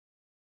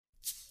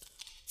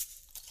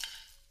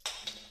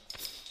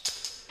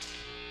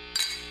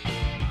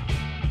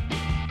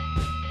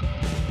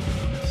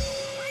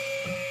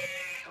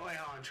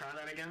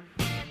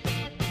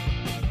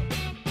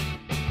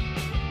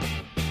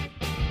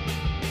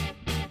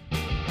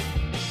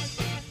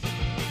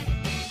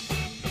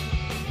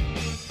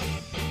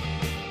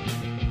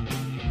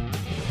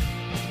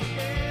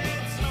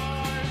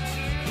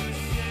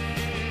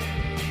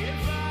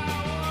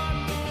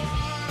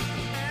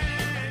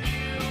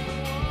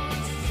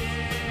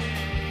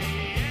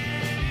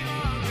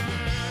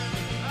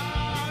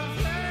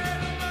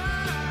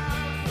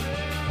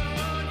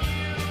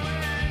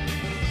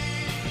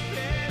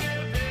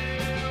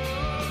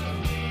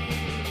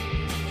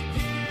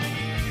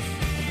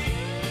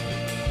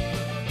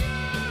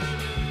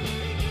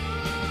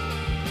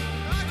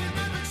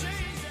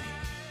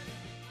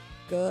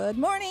Good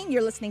morning.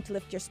 You're listening to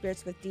Lift Your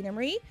Spirits with Dina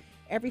Marie.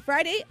 Every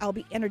Friday, I'll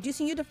be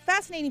introducing you to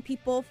fascinating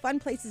people, fun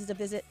places to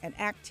visit, and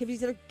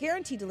activities that are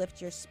guaranteed to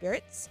lift your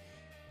spirits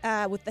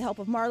with the help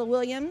of Marla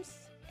Williams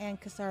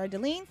and Kasara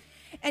Deline.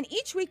 And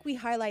each week we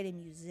highlight a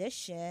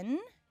musician.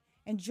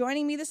 And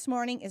joining me this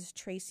morning is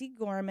Tracy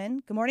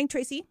Gorman. Good morning,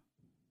 Tracy.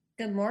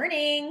 Good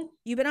morning.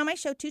 You've been on my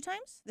show 2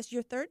 times. This is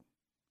your 3rd,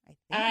 I think.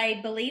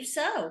 I believe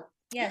so.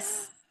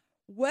 Yes.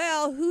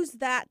 Well, who's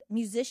that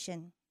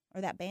musician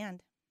or that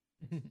band?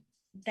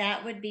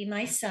 That would be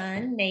my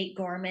son, Nate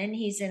Gorman.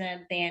 He's in a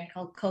band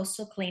called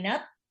Coastal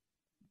Cleanup,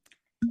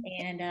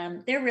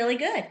 and they're really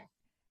good.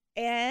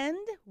 And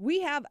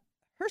we have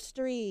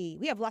history.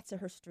 We have lots of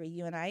history,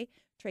 you and I.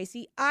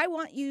 Tracy, I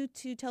want you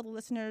to tell the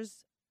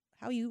listeners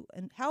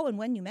how and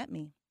when you met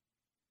me.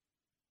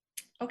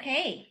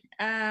 Okay.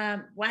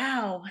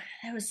 Wow,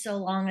 that was so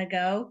long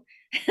ago.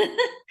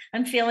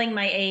 I'm feeling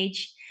my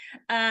age.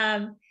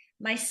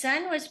 My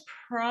son was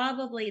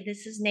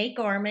this is Nate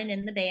Gorman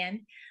in the band,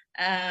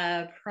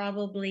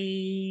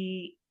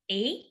 probably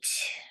 8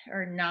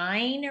 or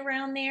 9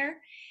 around there.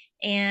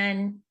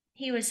 And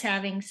he was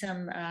having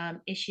some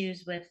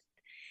issues with,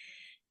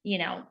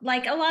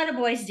 like a lot of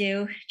boys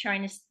do,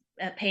 trying to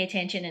pay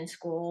attention in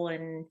school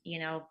and,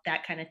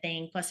 that kind of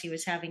thing. Plus, he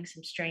was having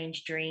some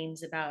strange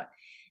dreams about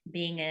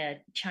being a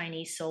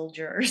Chinese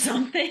soldier or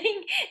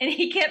something. And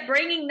he kept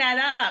bringing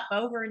that up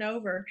over and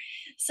over.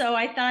 So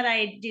I thought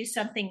I'd do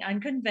something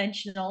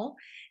unconventional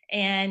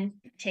and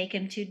take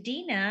him to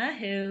Dina,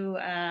 who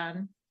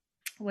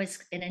was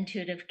an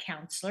intuitive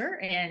counselor.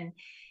 And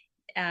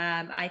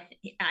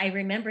I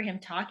remember him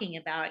talking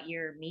about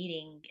your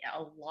meeting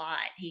a lot.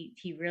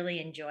 He really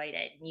enjoyed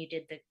it. And you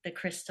did the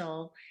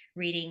crystal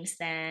readings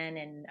then,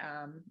 and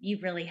you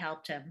really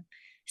helped him.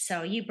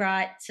 So you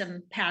brought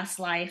some past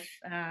life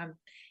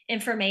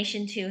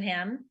information to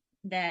him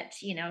that,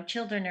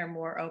 children are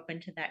more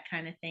open to that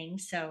kind of thing.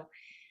 So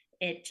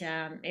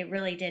it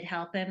really did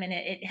help him, and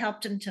it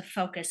helped him to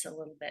focus a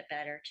little bit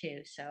better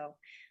too. So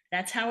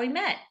that's how we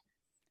met.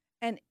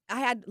 And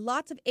I had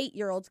lots of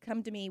 8-year-olds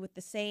come to me with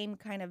the same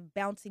kind of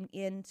bouncing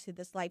into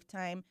this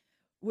lifetime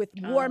with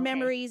war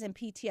memories and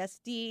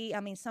PTSD.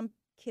 I mean, some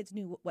kids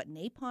knew what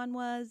napalm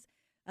was.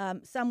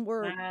 Some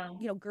were,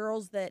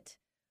 girls that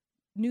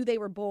knew they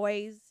were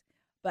boys.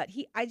 But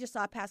I just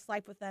saw past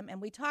life with them, and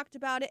we talked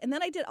about it. And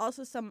then I did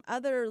also some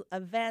other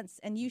events,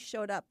 and you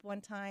showed up one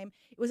time.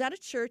 It was at a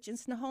church in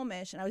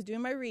Snohomish, and I was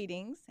doing my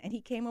readings, and he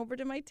came over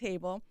to my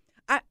table,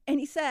 and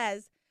he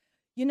says,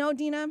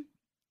 Dina,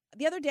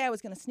 the other day I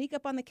was going to sneak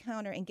up on the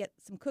counter and get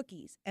some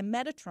cookies, and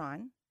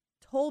Metatron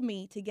told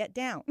me to get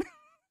down.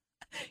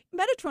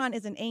 Metatron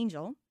is an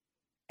angel,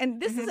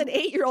 and this is an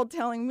 8-year-old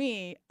telling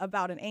me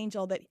about an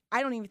angel that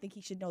I don't even think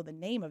he should know the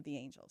name of the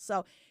angel.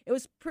 So it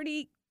was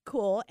pretty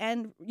cool,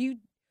 and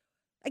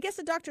I guess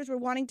the doctors were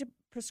wanting to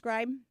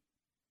prescribe.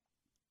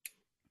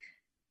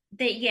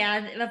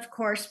 Yeah, of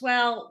course.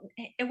 Well,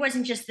 it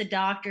wasn't just the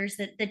doctors.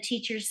 That the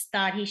teachers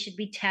thought he should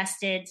be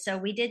tested. So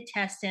we did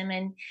test him,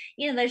 and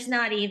there's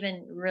not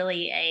even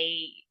really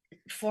a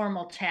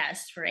formal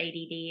test for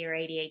ADD or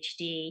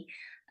ADHD,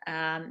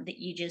 that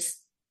you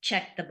just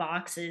check the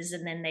boxes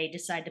and then they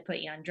decide to put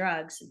you on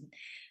drugs. And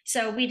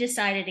so we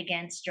decided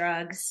against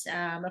drugs.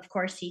 Of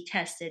course, he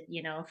tested,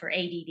 for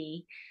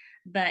ADD,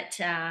 but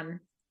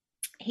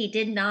he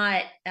did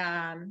not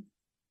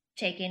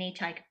take any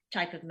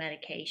type of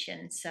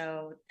medication.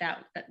 So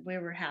that we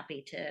were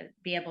happy to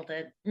be able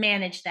to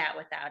manage that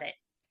without it.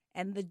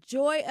 And the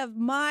joy of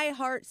my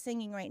heart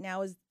singing right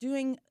now is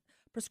doing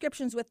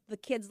prescriptions with the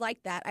kids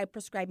like that. I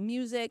prescribe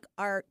music,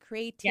 art,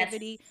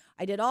 creativity. Yes.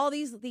 I did all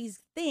these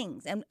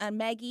things. And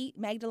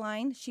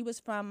Magdalene, she was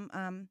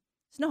from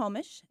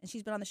Snohomish, and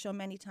she's been on the show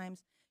many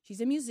times.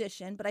 She's a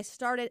musician, but I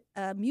started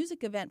a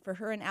music event for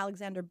her and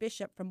Alexander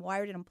Bishop from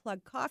Wired and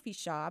Unplugged Coffee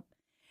Shop.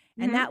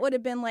 And that would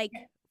have been like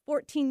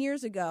 14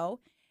 years ago.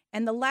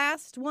 And the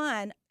last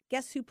one,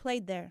 guess who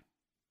played there?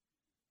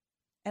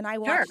 And I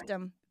watched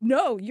him.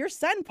 No, your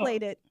son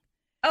played it.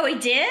 Oh, he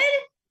did?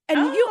 And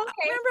okay.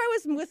 Remember I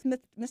was with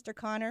Mr.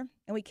 Connor,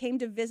 and we came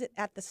to visit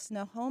at the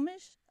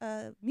Snohomish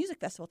Music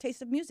Festival,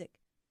 Taste of Music.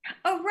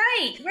 Oh,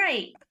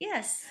 right.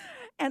 Yes.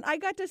 And I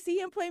got to see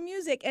him play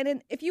music.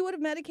 And if you would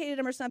have medicated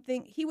him or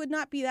something, he would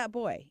not be that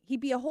boy.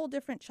 He'd be a whole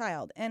different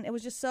child. And it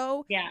was just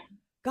so,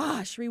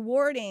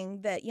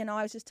 rewarding that,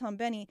 I was just telling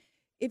Benny,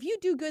 if you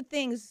do good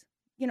things,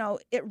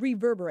 it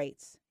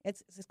reverberates.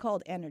 It's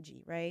called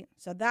energy, right?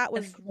 So that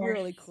was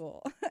really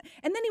cool.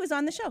 And then he was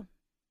on the show.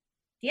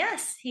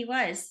 Yes, he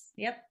was.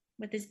 Yep,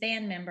 with his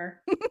band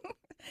member.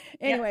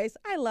 Anyways,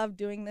 I love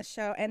doing this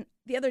show. And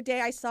the other day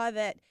I saw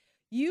that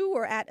you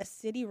were at a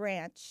city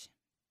ranch.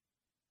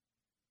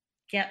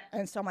 Yep.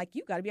 And so I'm like,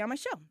 you got to be on my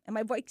show. And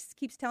my voice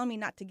keeps telling me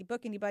not to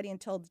book anybody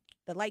until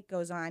the light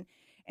goes on.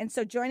 And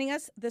so joining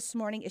us this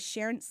morning is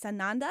Sharon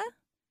Sananda.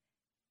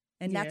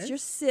 And that's your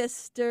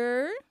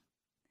sister.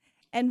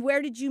 And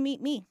where did you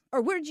meet me?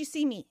 Or where did you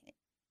see me?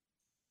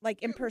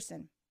 Like in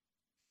person?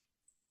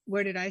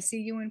 Where did I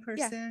see you in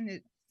person? Yeah.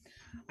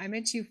 I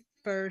met you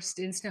first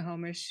in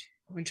Snohomish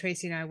when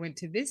Tracy and I went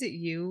to visit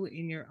you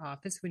in your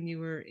office when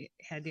you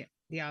had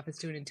the office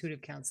doing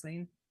intuitive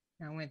counseling.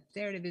 I went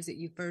there to visit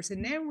you first,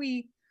 and then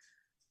we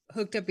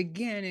hooked up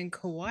again in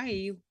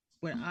Kauai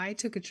when I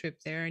took a trip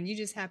there, and you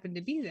just happened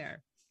to be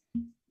there.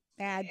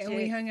 Magic. And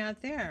we hung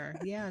out there.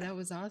 Yeah, that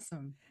was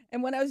awesome.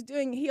 And when I was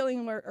doing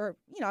healing, or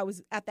I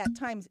was at that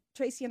time,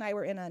 Tracy and I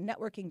were in a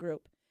networking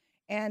group.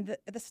 And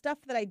the stuff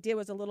that I did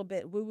was a little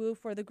bit woo-woo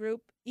for the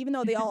group, even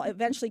though they all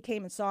eventually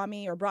came and saw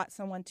me or brought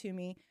someone to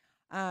me.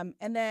 And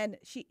then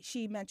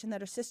she mentioned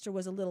that her sister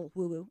was a little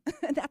woo-woo.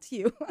 That's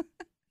you.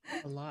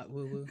 A lot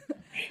woo-woo.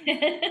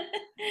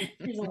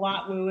 There's a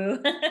lot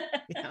woo-woo.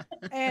 Yeah.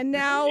 And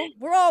now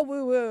we're all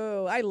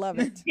woo-woo. I love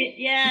it.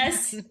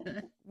 Yes.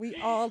 We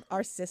all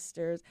are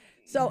sisters.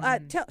 So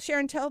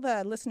Sharon, tell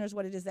the listeners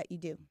what it is that you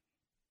do.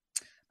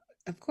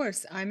 Of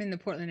course, I'm in the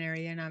Portland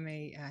area, and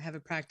I have a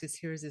practice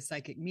here as a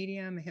psychic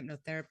medium, a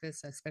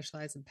hypnotherapist. I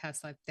specialize in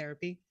past life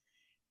therapy,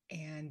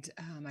 and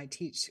I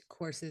teach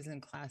courses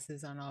and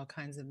classes on all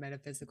kinds of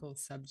metaphysical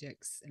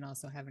subjects, and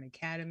also have an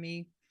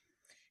academy.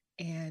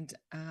 And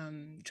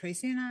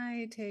Tracy and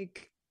I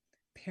take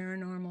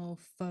paranormal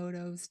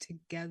photos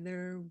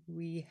together.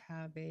 We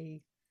have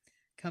a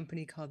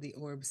company called the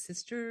Orb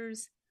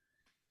Sisters,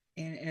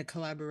 and a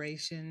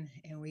collaboration,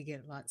 and we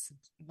get lots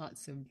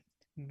of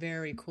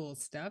very cool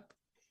stuff.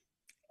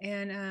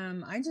 And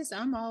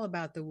I'm all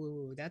about the woo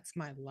woo. That's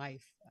my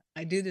life.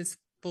 I do this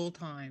full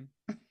time.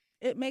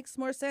 It makes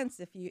more sense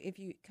if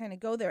you kind of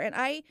go there. And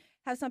I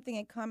have something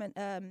in common.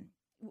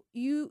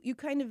 You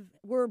kind of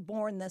were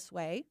born this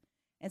way,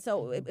 and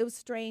so it was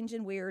strange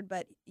and weird.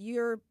 But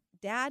your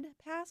dad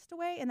passed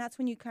away, and that's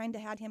when you kind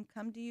of had him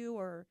come to you,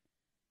 or?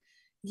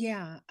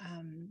 Yeah,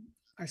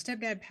 our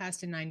stepdad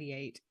passed in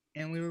 '98.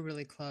 And we were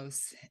really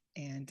close.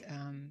 And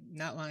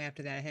not long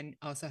after that, I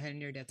also had a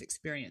near-death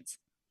experience.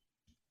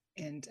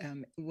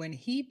 And when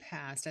he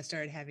passed, I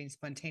started having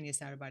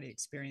spontaneous out-of-body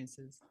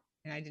experiences.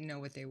 And I didn't know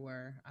what they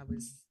were. I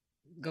was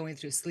going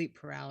through sleep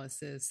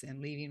paralysis and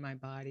leaving my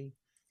body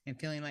and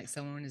feeling like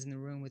someone is in the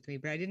room with me.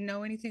 But I didn't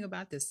know anything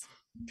about this.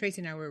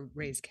 Tracy and I were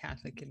raised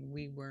Catholic, and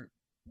we weren't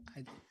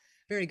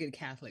very good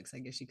Catholics, I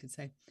guess you could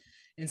say.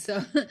 And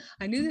so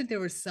I knew that there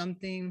was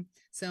something,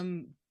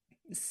 some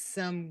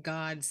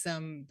God,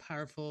 some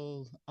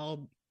powerful,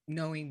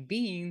 all-knowing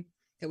being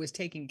that was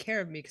taking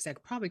care of me, because I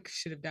probably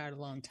should have died a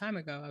long time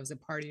ago. I was a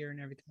partier and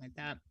everything like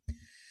that.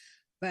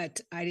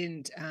 But I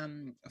didn't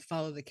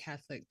follow the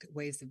Catholic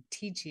ways of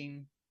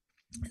teaching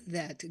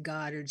that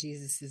God or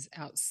Jesus is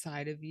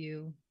outside of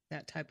you,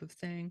 that type of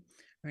thing,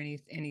 or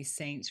any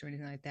saints or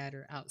anything like that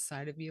are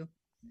outside of you.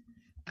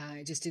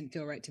 It just didn't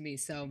feel right to me.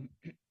 So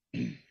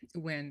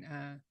when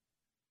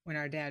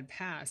our dad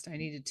passed, I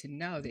needed to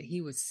know that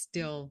he was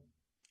still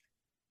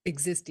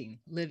existing,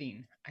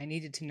 living. I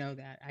needed to know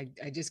that.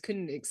 I just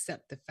couldn't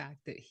accept the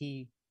fact that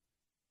he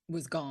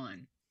was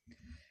gone.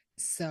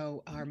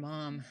 So our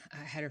mom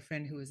had a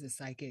friend who was a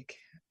psychic,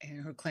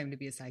 and her claim to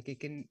be a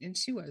psychic, and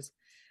she was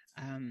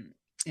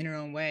in her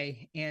own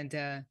way, and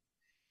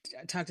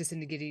talked us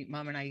into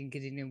mom and I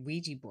getting a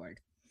Ouija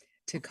board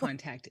to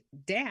contact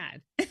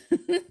dad.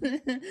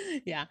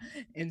 Yeah.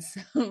 And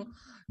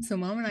so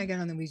mom and I got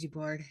on the Ouija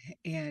board,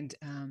 and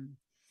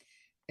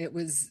it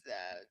was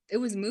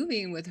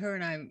moving with her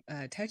and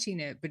I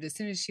touching it, but as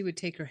soon as she would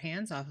take her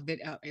hands off of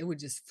it, it would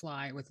just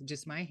fly. With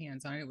just my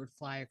hands on it, it would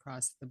fly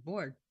across the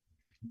board.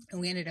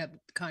 And we ended up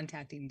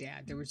contacting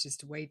dad. There was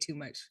just way too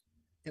much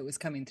that was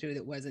coming through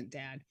that wasn't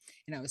dad,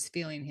 and I was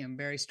feeling him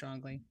very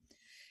strongly.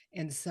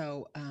 And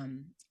so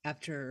then I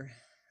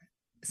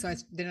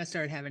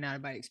started having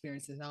out-of-body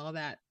experiences. All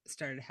that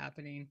started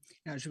happening,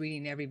 and I was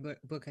reading every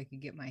book I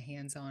could get my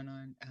hands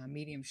on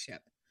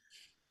mediumship.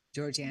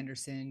 George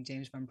Anderson,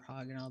 James Van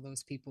Praagh, and all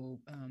those people.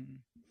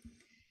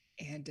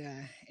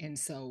 And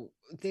so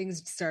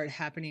things started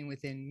happening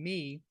within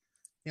me.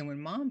 Then when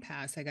mom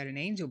passed, I got an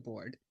angel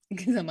board,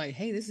 because I'm like,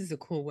 hey, this is a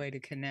cool way to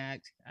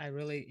connect. I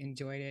really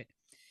enjoyed it.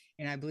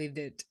 And I believe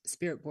that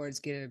spirit boards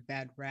get a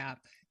bad rap,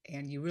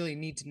 and you really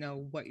need to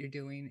know what you're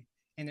doing,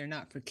 and they're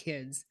not for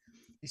kids.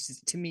 It's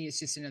just, to me, it's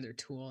just another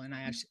tool. And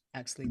I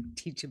actually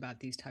teach about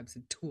these types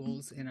of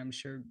tools, and I'm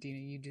sure, Dina,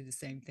 you do the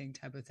same thing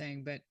type of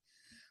thing. But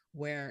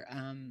where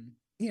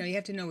you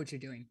have to know what you're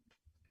doing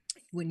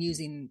when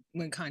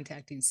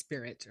contacting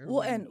spirit.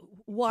 And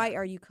why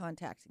are you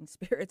contacting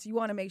spirits? You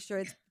want to make sure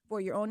it's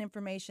for your own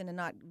information and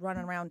not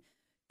running around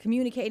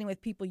communicating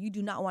with people you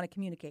do not want to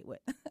communicate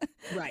with.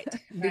 Right.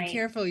 Be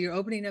careful. You're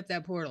opening up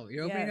that portal.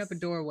 You're opening up a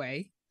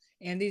doorway,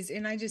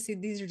 and I just see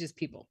these are just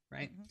people,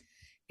 right?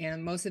 Mm-hmm.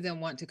 And most of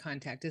them want to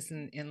contact us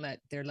and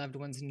let their loved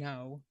ones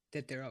know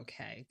that they're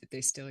okay, that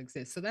they still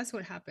exist. So that's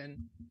what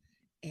happened.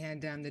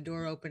 And the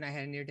door opened. I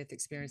had a near-death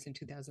experience in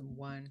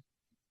 2001,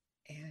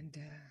 and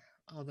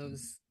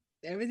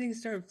everything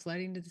started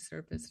flooding to the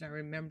surface. And I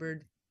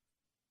remembered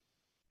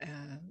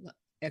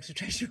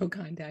extraterrestrial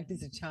contact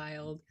as a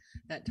child,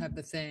 that type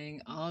of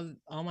thing.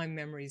 All my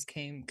memories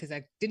came, because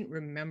I didn't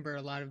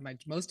remember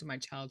most of my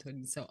childhood,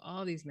 and so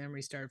all these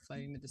memories started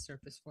flooding to the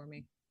surface for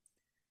me.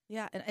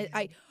 Yeah, and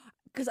I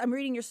because I'm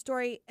reading your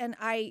story, and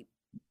I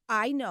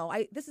I know.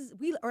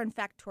 We are in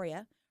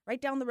Factoria,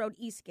 right down the road,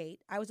 Eastgate.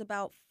 I was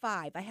about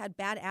 5. I had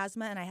bad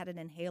asthma and I had an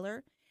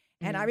inhaler.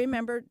 And I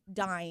remember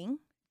dying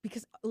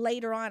because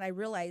later on I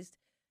realized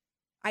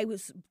I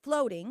was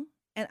floating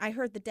and I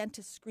heard the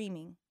dentist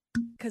screaming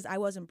because I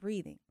wasn't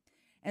breathing.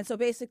 And so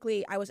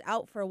basically I was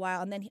out for a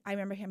while, and then I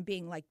remember him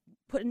being like,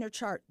 put in their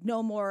chart,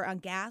 no more on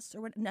gas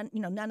or what, none,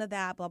 none of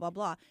that, blah, blah,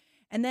 blah.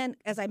 And then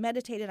as I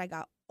meditated, I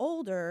got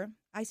older,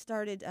 I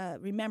started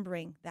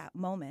remembering that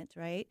moment,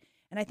 right?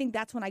 And I think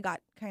that's when I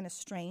got kind of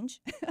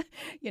strange,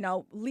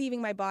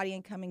 leaving my body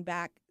and coming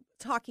back,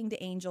 talking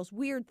to angels,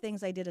 weird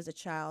things I did as a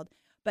child.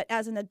 But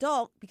as an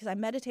adult, because I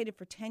meditated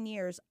for 10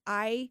 years,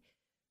 I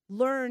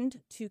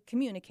learned to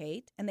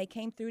communicate, and they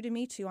came through to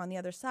me too on the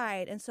other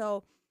side. And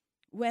so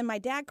when my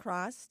dad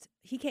crossed,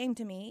 he came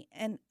to me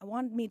and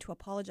wanted me to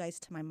apologize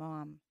to my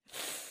mom.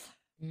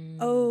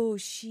 Oh,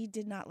 she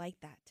did not like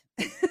that.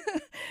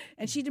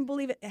 And she didn't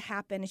believe it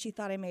happened, and she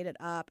thought I made it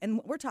up. And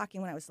we're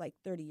talking when I was like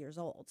 30 years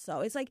old.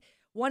 So it's like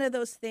one of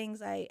those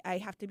things I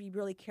have to be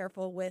really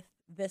careful with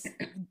this.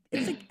 I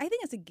think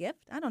it's a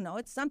gift. I don't know.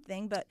 It's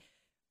something, but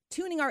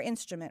tuning our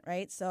instrument,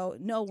 right? So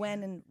know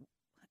when and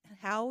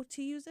how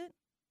to use it.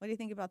 What do you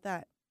think about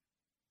that?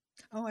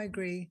 Oh, I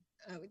agree.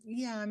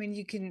 Yeah, I mean,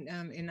 you can,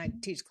 and I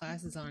teach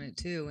classes on it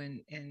too,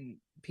 and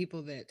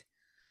people that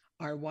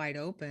are wide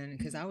open,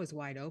 because I was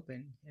wide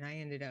open, and I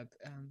ended up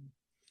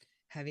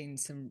having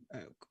some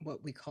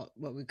what we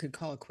could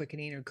call a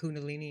quickening or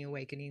Kundalini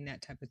awakening,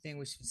 that type of thing,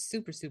 which was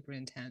super, super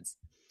intense.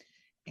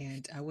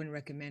 And I wouldn't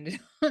recommend it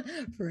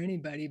for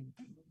anybody,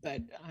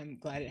 but I'm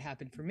glad it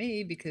happened for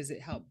me because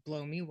it helped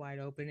blow me wide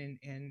open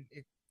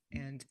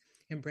and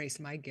embrace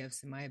my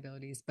gifts and my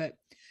abilities. But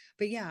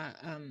yeah,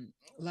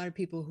 a lot of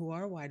people who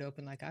are wide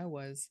open, like I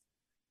was,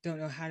 don't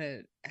know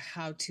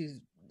how to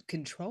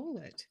control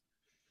it.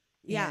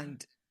 Yeah.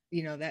 And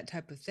that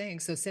type of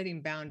thing. So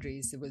setting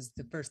boundaries, it was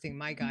the first thing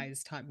my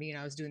guides taught me, and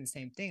I was doing the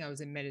same thing. I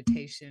was in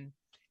meditation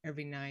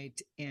every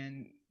night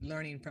and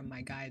learning from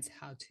my guides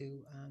how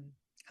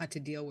to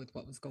deal with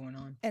what was going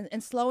on.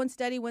 And slow and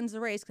steady wins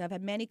the race. Because I've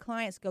had many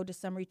clients go to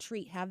some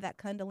retreat, have that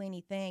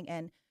Kundalini thing,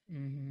 and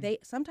they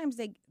sometimes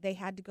they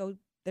had to go.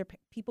 Their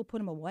people put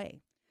them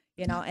away,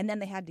 and then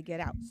they had to get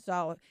out.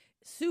 So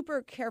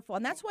super careful,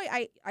 and that's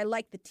why I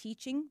like the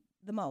teaching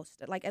the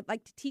most. Like I'd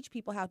like to teach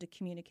people how to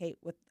communicate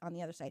with on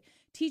the other side.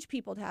 Teach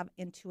people to have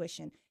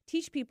intuition.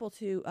 Teach people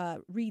to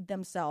read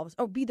themselves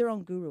or be their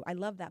own guru. I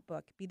love that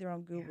book. Be their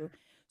own guru. Yeah.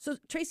 So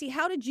Tracy,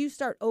 how did you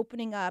start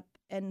opening up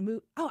and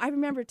move? Oh, I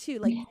remember too.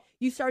 Like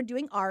you started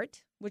doing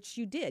art, which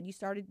you did. You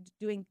started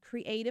doing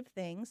creative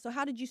things. So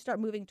how did you start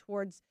moving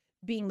towards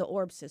being the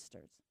Orb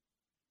Sisters?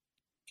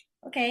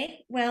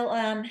 Okay,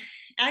 well,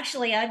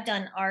 actually, I've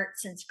done art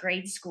since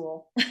grade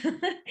school,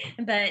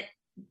 but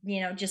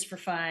just for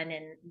fun.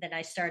 And then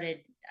I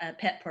started a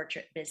pet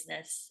portrait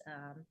business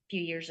a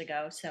few years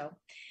ago. So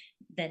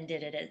then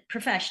did it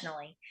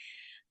professionally.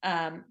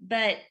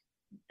 But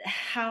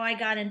how I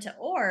got into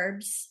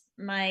orbs,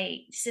 my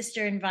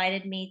sister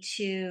invited me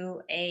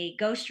to a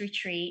ghost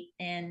retreat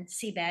in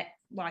Seabeck,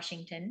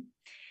 Washington.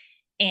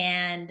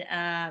 And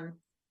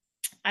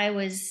I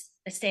was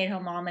a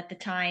stay-at-home mom at the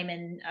time,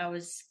 and I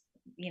was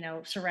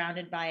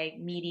surrounded by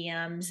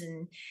mediums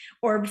and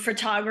orb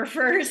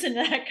photographers and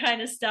that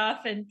kind of stuff,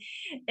 and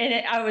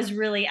I was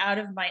really out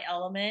of my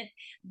element,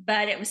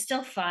 but it was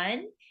still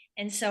fun.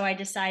 And so I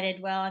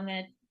decided, well, I'm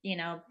going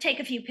to take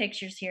a few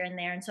pictures here and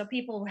there. And so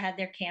people had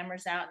their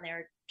cameras out and they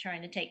were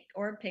trying to take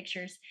orb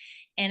pictures,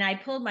 and I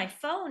pulled my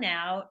phone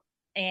out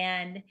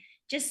and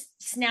just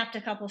snapped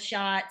a couple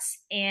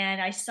shots,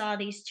 and I saw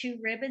these two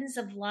ribbons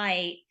of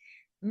light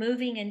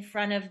moving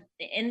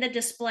in the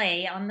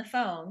display on the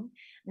phone,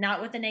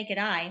 not with the naked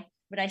eye,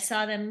 but I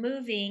saw them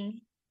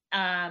moving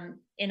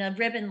in a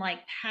ribbon like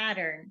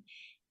pattern.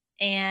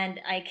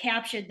 And I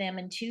captured them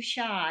in 2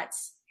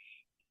 shots.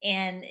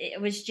 And it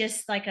was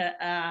just like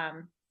I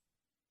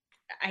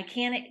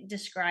can't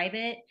describe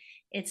it.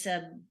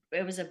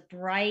 It was a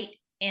bright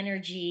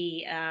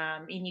energy.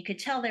 And you could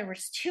tell there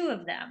was 2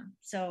 of them.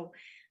 So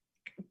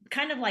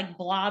kind of like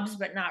blobs,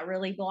 but not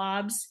really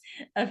blobs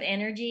of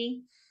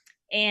energy.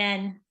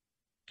 And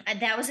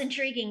that was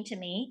intriguing to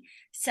me.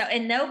 So,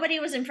 and nobody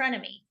was in front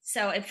of me.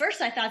 So at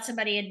first I thought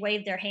somebody had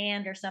waved their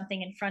hand or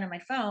something in front of my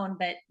phone,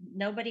 but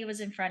nobody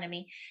was in front of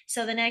me.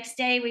 So the next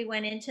day we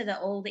went into the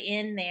old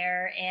inn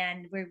there,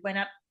 and we went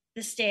up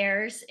the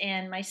stairs,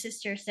 and my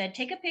sister said,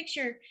 take a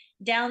picture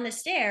down the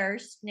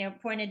stairs,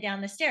 pointed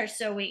down the stairs.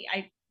 So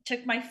I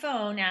took my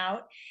phone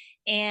out,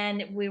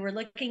 and we were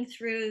looking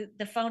through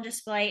the phone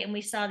display, and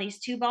we saw these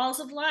 2 balls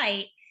of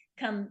light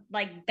come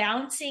like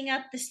bouncing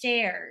up the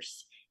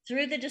stairs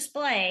through the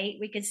display.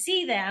 We could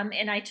see them,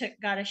 and I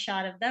got a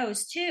shot of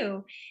those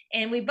too.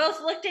 And we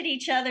both looked at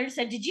each other and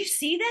said, did you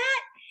see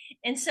that?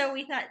 And so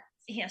we thought,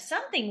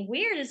 something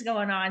weird is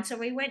going on. So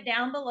we went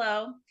down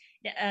below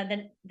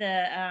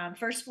the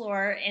first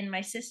floor, and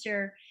my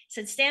sister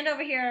said, stand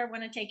over here, I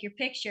want to take your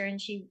picture. And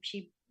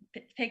she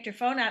picked her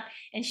phone up,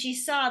 and she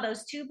saw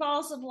those 2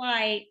 balls of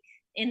light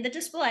in the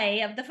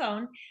display of the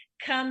phone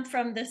come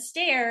from the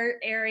stair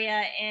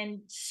area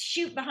and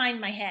shoot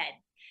behind my head,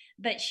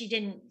 but she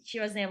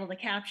wasn't able to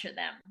capture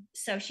them.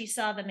 So she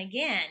saw them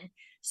again.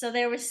 So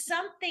there was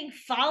something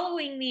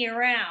following me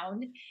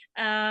around.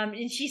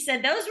 And she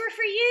said, those were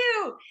for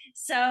you.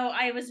 So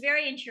I was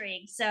very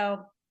intrigued.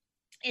 So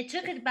it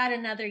took about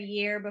another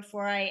year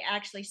before I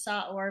actually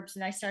saw orbs,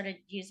 and I started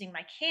using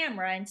my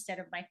camera instead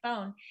of my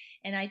phone.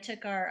 And I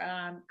took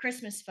our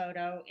Christmas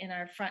photo in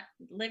our front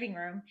living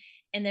room,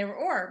 and there were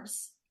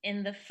orbs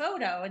in the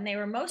photo, and they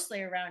were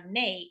mostly around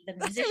Nate, the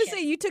musician. I was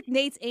saying, you took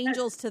Nate's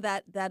Angels to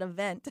that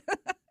event.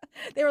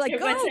 They were like,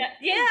 go.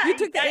 Yeah, you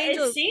took the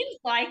Angels. It seems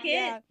like it.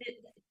 Yeah.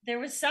 There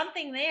was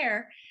something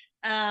there.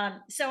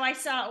 So I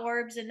saw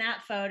orbs in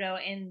that photo,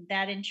 and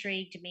that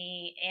intrigued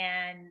me.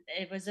 And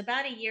it was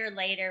about a year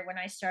later when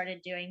I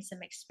started doing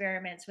some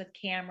experiments with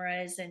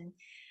cameras and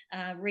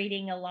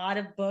reading a lot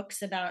of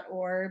books about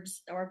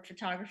orbs, orb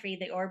photography.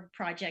 The Orb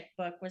Project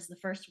book was the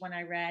first one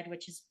I read,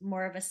 which is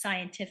more of a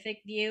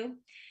scientific view,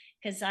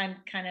 because I'm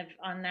kind of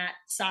on that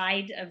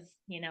side of,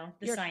 the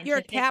scientific. You're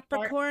a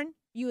Capricorn? Part.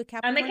 You a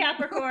Capricorn? I'm a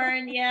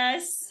Capricorn,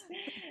 yes.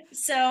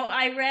 So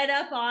I read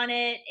up on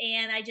it,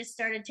 and I just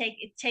started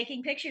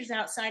taking pictures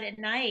outside at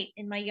night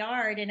in my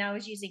yard, and I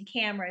was using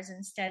cameras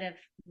instead of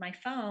my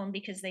phone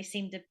because they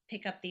seemed to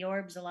pick up the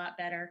orbs a lot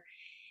better,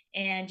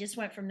 and just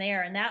went from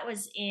there. And that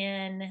was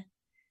in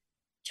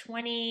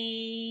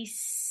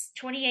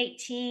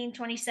 2018,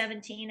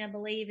 2017, I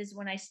believe, is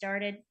when I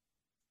started.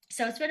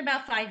 So it's been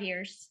about 5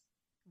 years.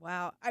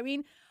 Wow. I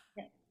mean,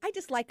 yeah. I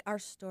just like our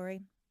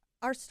story.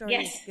 Our story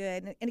yes. is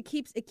good, and it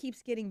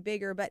keeps getting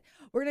bigger. But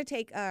we're going to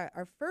take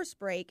our first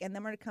break, and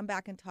then we're going to come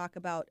back and talk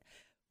about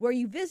where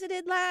you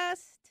visited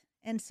last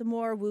and some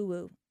more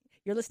woo-woo.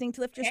 You're listening to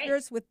Lift Your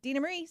Spirits with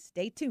Dina Marie.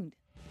 Stay tuned.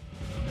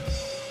 Oh,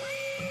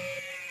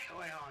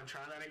 wait, hold on.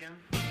 Try that again.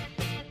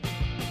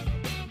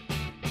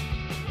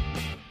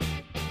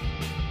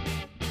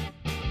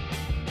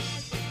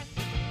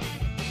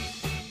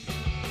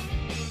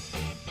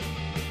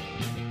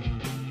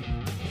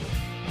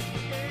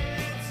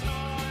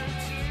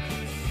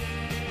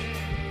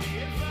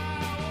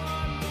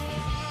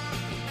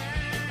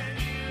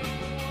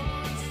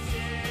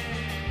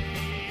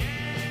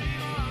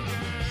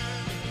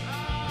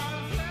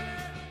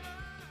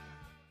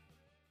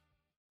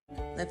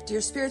 Lift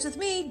Your Spirits with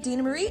me,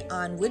 Dina Marie,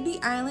 on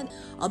Whidbey Island.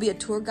 I'll be a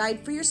tour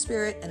guide for your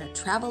spirit and a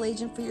travel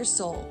agent for your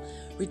soul.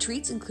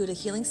 Retreats include a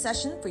healing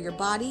session for your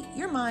body,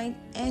 your mind,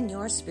 and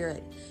your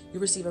spirit.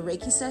 You'll receive a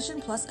Reiki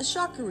session plus a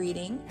chakra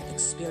reading,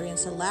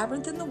 experience a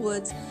labyrinth in the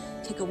woods,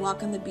 take a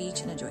walk on the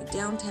beach, and enjoy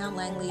downtown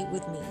Langley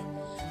with me.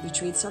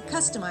 Retreats are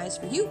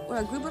customized for you or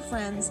a group of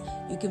friends.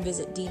 You can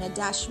visit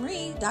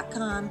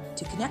dina-marie.com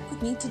to connect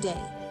with me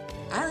today.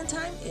 Island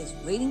Time is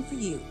waiting for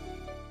you.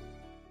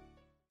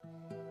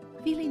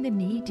 Feeling the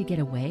need to get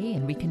away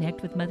and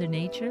reconnect with Mother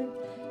Nature?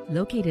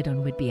 Located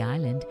on Whidbey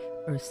Island,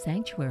 Earth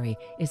Sanctuary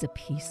is a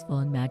peaceful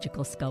and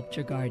magical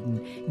sculpture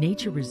garden,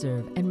 nature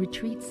reserve, and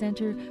retreat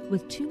center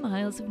with 2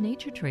 miles of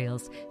nature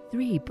trails,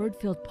 3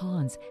 bird-filled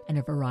ponds, and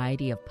a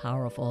variety of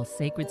powerful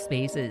sacred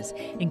spaces,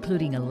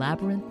 including a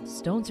labyrinth,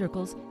 stone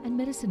circles, and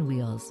medicine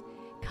wheels.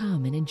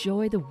 Come and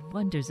enjoy the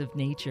wonders of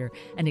nature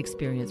and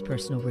experience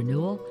personal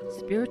renewal,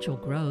 spiritual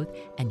growth,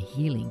 and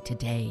healing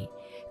today.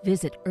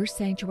 Visit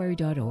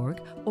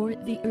earthsanctuary.org or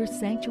the Earth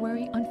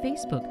Sanctuary on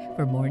Facebook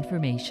for more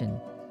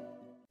information.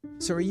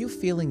 So are you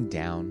feeling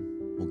down?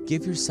 Well,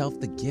 give yourself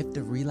the gift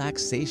of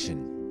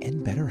relaxation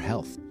and better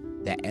health.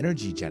 The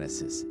Energy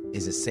Genesis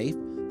is a safe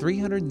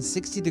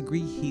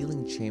 360-degree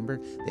healing chamber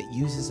that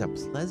uses a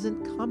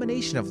pleasant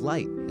combination of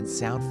light and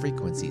sound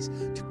frequencies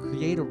to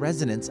create a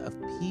resonance of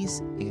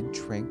peace and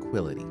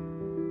tranquility.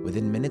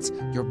 Within minutes,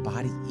 your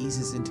body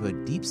eases into a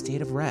deep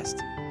state of rest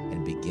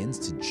and begins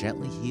to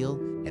gently heal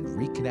and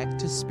reconnect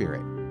to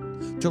spirit.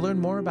 To learn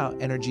more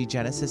about Energy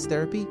Genesis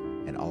therapy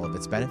and all of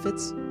its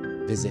benefits,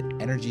 visit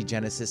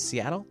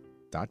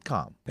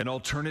EnergyGenesisSeattle.com. An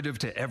alternative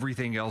to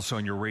everything else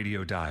on your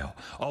radio dial.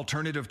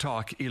 Alternative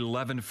Talk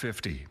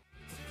 1150.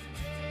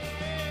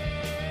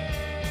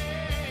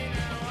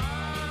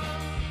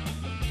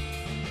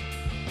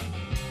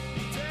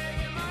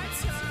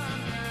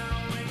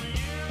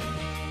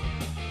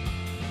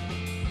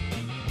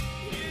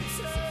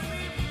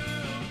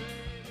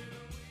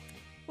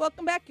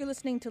 Welcome back. You're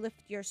listening to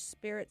Lift Your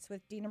Spirits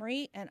with Dina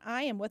Marie, and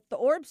I am with the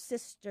Orb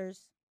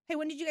Sisters. Hey,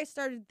 when did you guys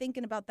start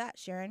thinking about that,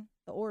 Sharon?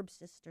 The Orb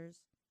Sisters.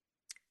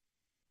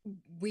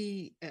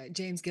 We,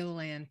 James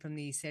Gilliland from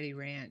the SETI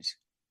Ranch,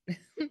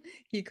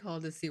 he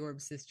called us the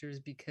Orb Sisters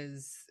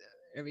because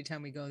every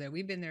time we go there,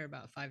 we've been there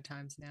about 5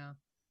 times now.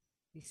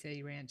 The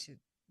SETI Ranch at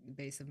the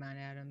base of Mount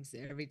Adams.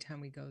 Every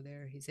time we go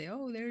there, he'd say,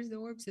 "Oh, there's the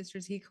Orb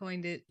Sisters." He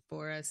coined it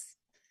for us.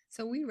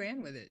 So we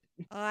ran with it.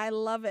 I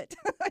love it.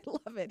 I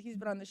love it. He's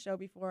been on the show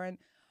before, and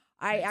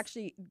I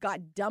actually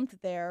got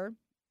dumped there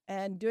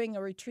and doing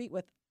a retreat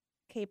with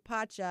Kay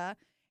Pacha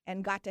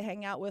and got to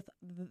hang out with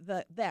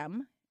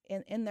them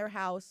in their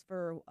house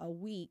for a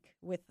week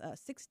with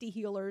 60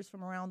 healers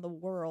from around the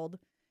world.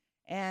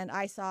 And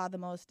I saw the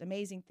most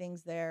amazing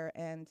things there.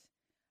 And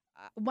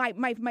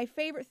my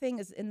favorite thing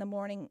is in the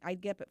morning.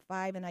 I'd get up at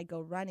 5 and I'd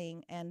go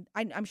running, and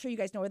I'm sure you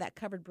guys know where that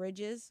covered bridge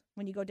is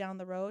when you go down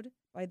the road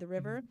by the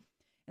river. Mm-hmm.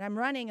 And I'm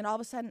running, and all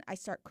of a sudden I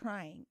start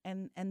crying,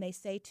 and they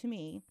say to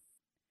me,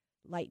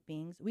 light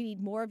beings, we need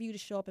more of you to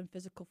show up in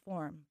physical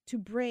form to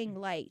bring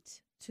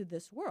light to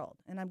this world.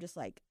 And I'm just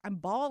like, I'm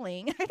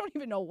bawling. I don't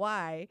even know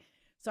why.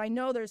 So I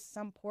know there's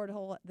some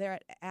porthole there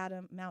at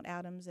Mount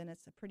Adams, and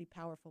it's a pretty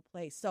powerful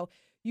place. So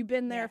you've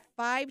been there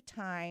 5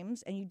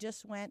 times, and you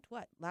just went,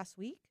 what, last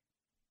week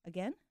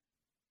again?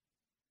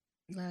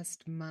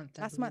 Last month.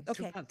 Last month,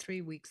 okay. About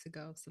 3 weeks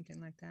ago, something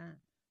like that.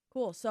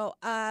 Cool. So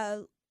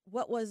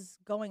what was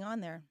going on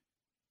there?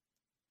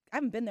 I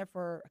haven't been there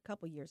for a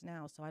couple years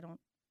now, so I don't.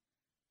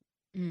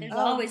 There's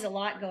always a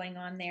lot going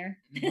on there.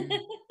 Mm-hmm.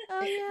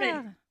 Oh,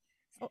 yeah.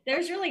 But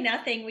there's really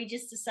nothing. We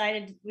just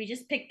decided, we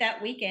just picked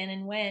that weekend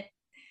and went.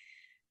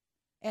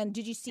 And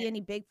did you see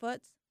any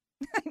Bigfoots?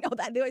 I know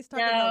that they always talk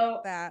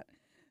about that.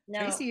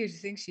 No. Tracy used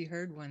to think she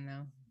heard one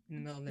though in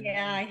the middle of the night.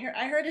 Yeah,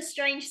 I heard a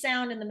strange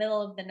sound in the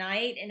middle of the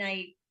night, and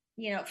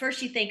at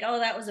first you think, oh,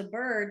 that was a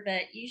bird,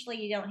 but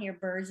usually you don't hear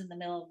birds in the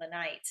middle of the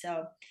night.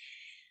 So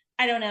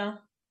I don't know.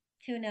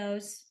 Who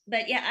knows?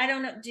 But yeah, I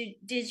don't know.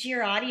 Does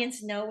your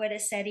audience know what a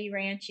SETI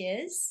Ranch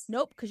is?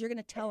 Nope, because you're going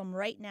to tell them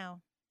right now.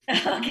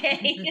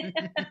 Okay.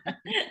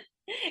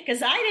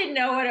 Because I didn't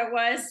know what it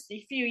was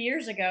a few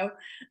years ago.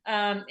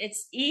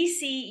 It's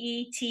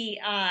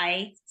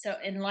ECETI, so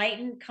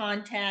Enlightened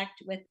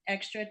Contact with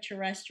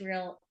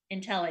Extraterrestrial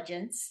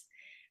Intelligence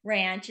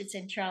Ranch. It's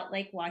in Trout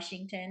Lake,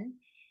 Washington.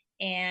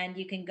 And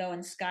you can go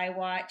and sky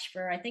watch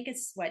for, I think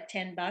it's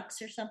 $10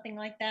 or something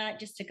like that,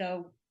 just to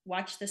go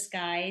watch the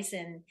skies.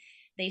 And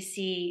they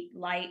see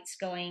lights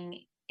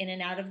going in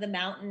and out of the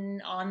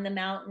mountain, on the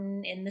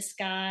mountain, in the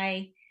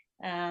sky.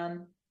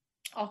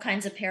 All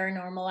kinds of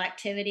paranormal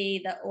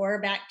activity. The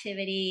orb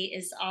activity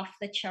is off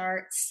the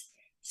charts.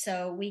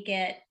 So we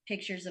get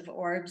pictures of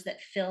orbs that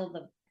fill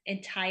the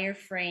entire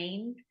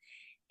frame.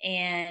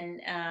 And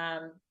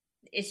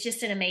it's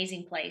just an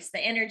amazing place.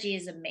 The energy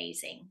is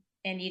amazing.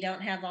 And you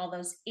don't have all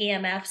those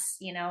EMFs,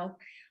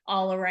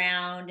 all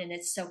around. And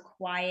it's so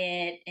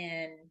quiet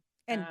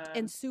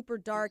and super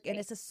dark. And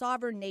it's a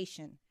sovereign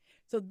nation.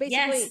 So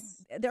basically,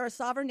 yes, they're a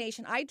sovereign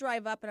nation. I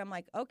drive up and I'm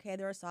like, okay,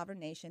 they're a sovereign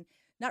nation.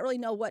 Not really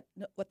know what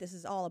this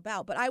is all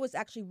about, but I was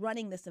actually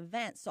running this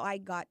event, so I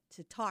got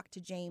to talk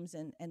to James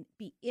and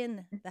be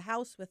in the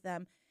house with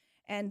them,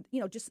 and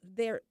just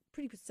they're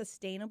pretty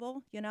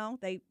sustainable.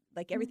 They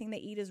like everything they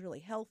eat is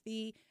really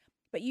healthy,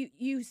 but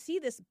you see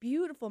this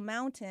beautiful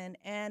mountain,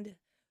 and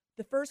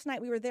the first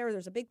night we were there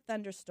was a big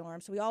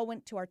thunderstorm, so we all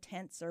went to our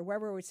tents or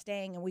wherever we were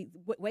staying, and we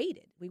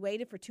waited. We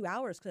waited for 2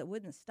 hours because it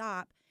wouldn't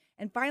stop,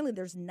 and finally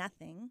there's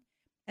nothing.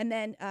 And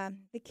then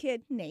the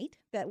kid, Nate,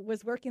 that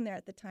was working there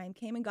at the time,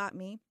 came and got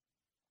me.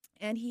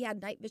 And he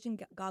had night vision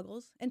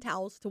goggles and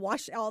towels to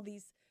wash all the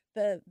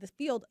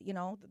field,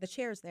 the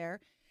chairs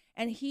there.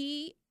 And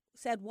he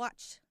said,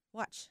 watch,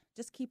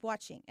 just keep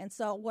watching. And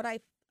so what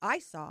I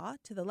saw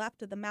to the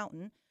left of the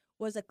mountain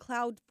was a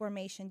cloud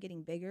formation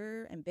getting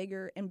bigger and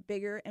bigger and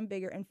bigger and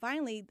bigger. And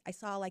finally, I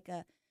saw like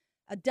a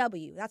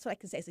W. That's what I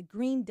can say. It's a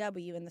green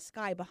W in the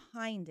sky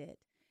behind it.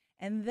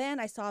 And then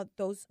I saw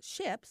those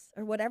ships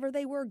or whatever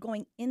they were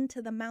going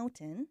into the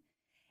mountain.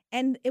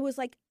 And it was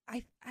like,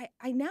 I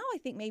now I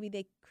think maybe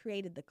they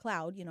created the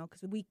cloud,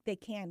 because they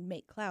can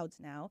make clouds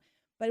now.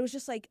 But it was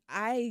just like,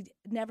 I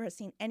never had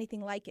seen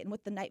anything like it. And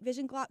with the night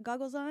vision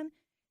goggles on,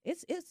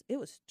 it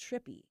was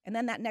trippy. And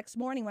then that next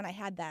morning when I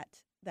had that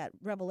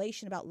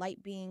revelation about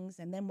light beings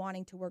and them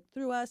wanting to work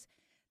through us,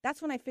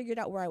 that's when I figured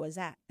out where I was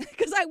at.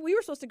 Because we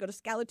were supposed to go to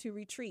Scalatu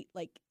Retreat,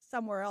 like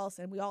somewhere else.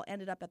 And we all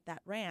ended up at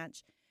that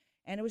ranch.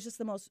 And it was just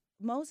the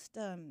most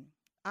third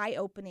eye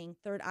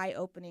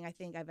opening I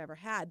think I've ever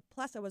had.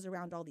 Plus I was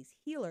around all these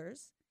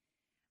healers.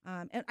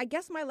 And I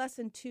guess my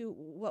lesson too,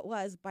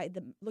 was by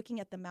looking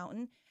at the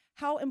mountain,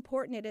 how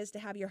important it is to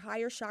have your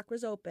higher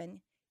chakras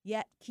open,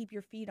 yet keep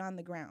your feet on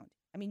the ground.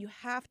 I mean, you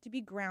have to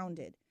be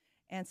grounded.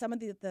 And some of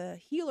the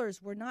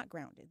healers were not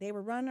grounded. They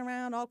were running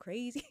around all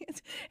crazy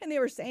and they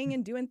were saying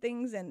and doing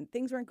things and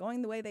things weren't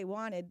going the way they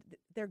wanted.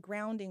 Their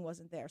grounding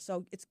wasn't there.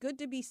 So it's good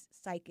to be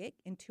psychic,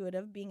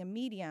 intuitive, being a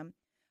medium,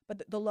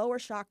 but the lower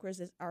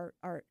chakras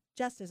are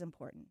just as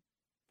important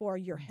for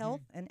your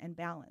health and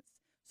balance.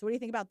 So what do you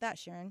think about that,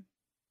 Sharon?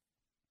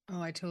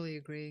 Oh, I totally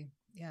agree.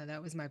 Yeah,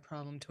 that was my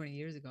problem 20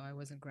 years ago. I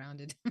wasn't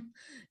grounded.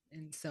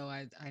 And so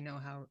I know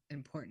how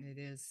important it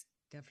is,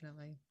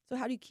 definitely. So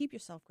how do you keep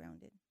yourself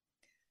grounded?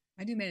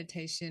 I do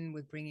meditation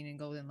with bringing in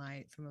golden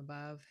light from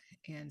above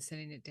and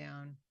sending it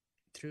down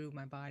through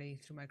my body,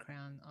 through my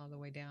crown, all the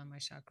way down my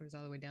chakras,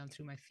 all the way down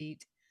through my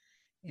feet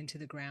into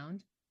the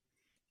ground,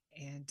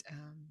 and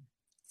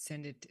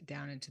send it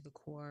down into the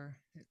core.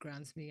 It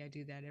grounds me. I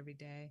do that every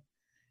day.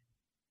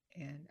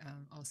 And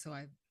also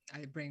I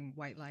bring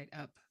white light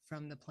up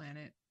from the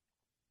planet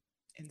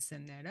and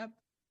send that up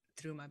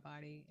through my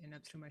body and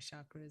up through my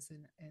chakras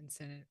and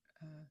send it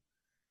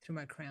through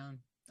my crown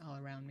all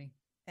around me.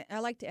 I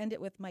like to end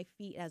it with my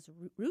feet as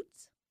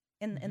roots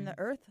in the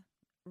earth,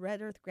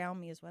 red earth ground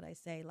me is what I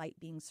say. Light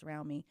beings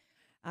surround me.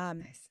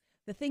 Nice.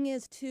 The thing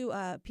is, too,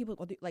 people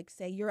will like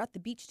say, you're at the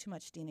beach too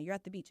much, Dina. You're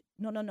at the beach.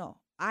 No.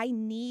 I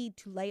need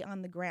to lay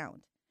on the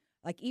ground.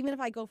 Like, even if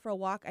I go for a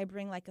walk, I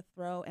bring like a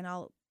throw and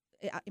I'll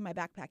in my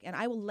backpack, and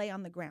I will lay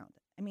on the ground.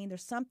 I mean,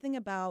 there's something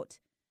about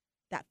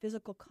that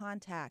physical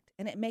contact,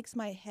 and it makes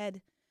my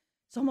head,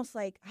 it's almost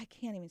like, I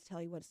can't even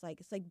tell you what it's like.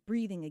 It's like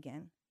breathing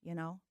again, you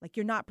know? Like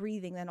you're not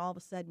breathing, then all of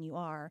a sudden you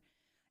are.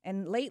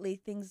 And lately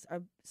things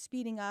are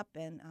speeding up,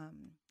 and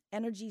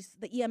energies,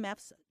 the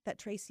EMFs that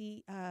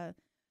Tracy,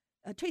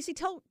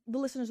 tell the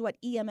listeners what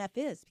EMF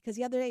is, because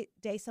the other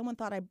day someone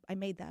thought I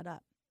made that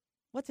up.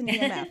 What's an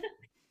EMF?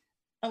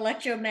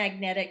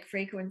 Electromagnetic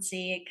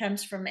frequency. It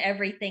comes from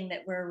everything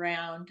that we're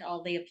around,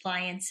 all the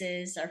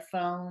appliances, our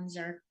phones,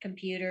 our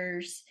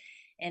computers,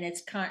 and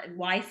it's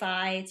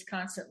Wi-Fi. It's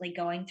constantly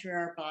going through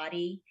our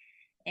body,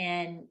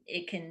 and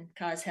it can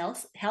cause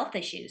health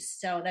issues.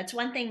 So that's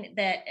one thing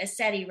that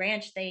Assetti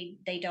Ranch,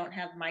 they don't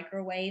have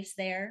microwaves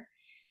there.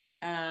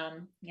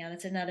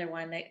 That's another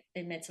one that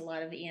emits a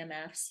lot of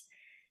EMFs.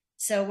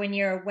 So when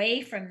you're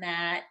away from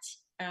that,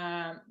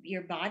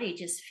 your body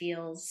just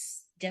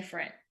feels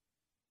different.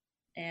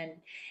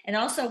 And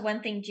also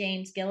one thing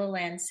James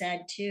Gilliland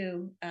said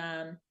too,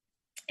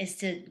 is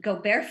to go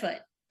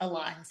barefoot a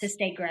lot. Yes. To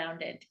stay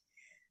grounded.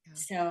 Yeah.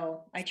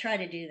 So I try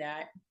to do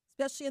that,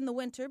 especially in the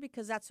winter,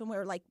 because that's when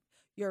we're like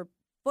your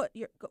foot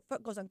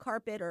goes on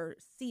carpet or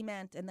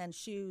cement, and then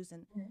shoes,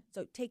 and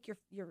so take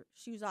your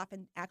shoes off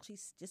and actually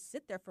just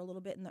sit there for a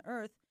little bit in the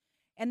earth.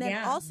 And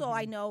then also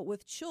I know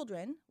with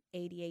children,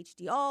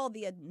 ADHD, all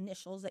the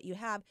initials that you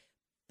have,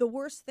 the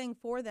worst thing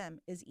for them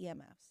is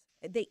EMFs.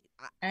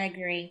 I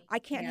agree. I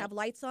can't have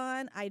lights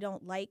on. I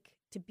don't like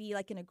to be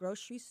like in a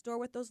grocery store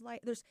with those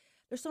lights.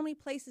 There's so many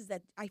places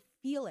that I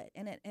feel it,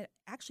 and it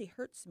actually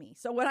hurts me.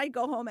 So when I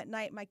go home at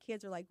night, my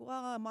kids are like,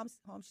 well, Mom's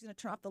home. She's going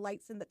to turn off the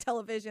lights and the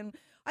television.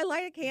 I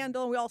light a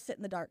candle, and we all sit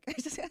in the dark.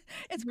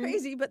 It's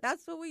crazy, but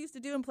that's what we used to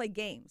do and play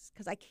games,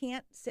 because I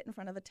can't sit in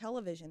front of a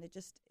television.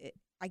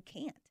 I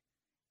can't.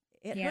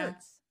 It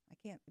hurts. I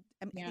can't.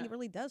 I think it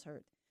really does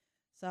hurt.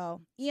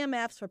 So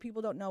EMFs, for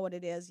people who don't know what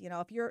it is,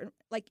 if you're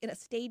like in a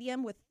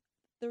stadium with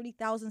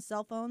 30,000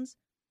 cell phones,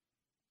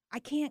 I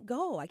can't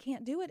go. I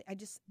can't do it. I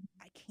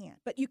can't.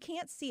 But you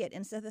can't see it.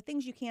 And so the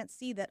things you can't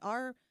see that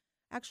are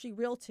actually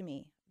real to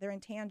me, they're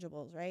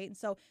intangibles, right? And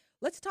so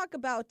let's talk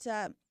about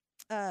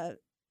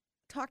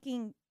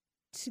talking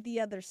to the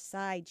other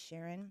side,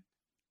 Sharon.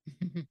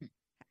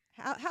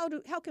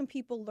 How can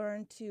people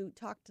learn to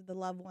talk to the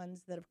loved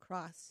ones that have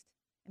crossed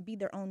and be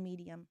their own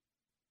medium?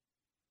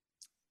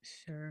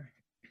 Sure.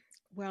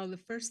 Well, the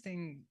first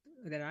thing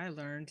that I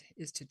learned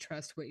is to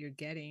trust what you're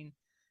getting,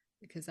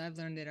 because I've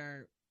learned that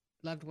our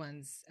loved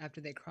ones, after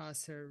they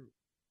cross, are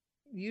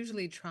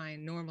usually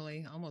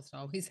almost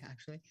always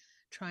actually,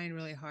 trying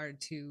really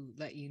hard to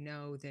let you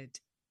know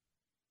that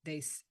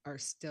they are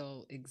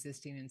still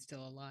existing and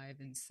still alive.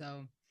 And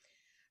so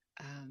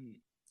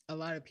a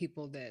lot of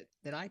people that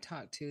I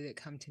talk to that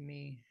come to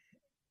me,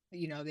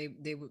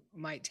 they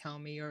might tell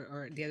me,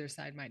 or the other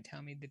side might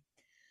tell me that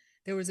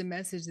there was a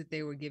message that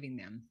they were giving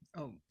them.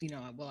 Oh,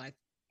 well, I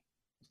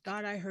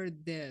thought I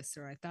heard this,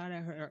 or I thought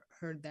I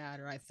heard that,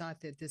 or I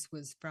thought that this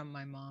was from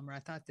my mom, or I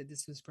thought that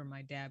this was from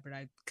my dad, but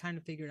I kind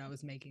of figured I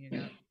was making it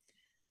up.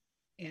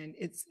 And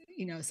it's,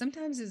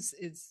 sometimes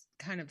it's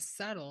kind of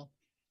subtle,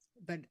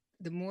 but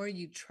the more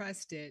you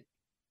trust it,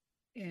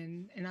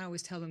 and I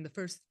always tell them the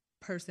first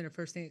person or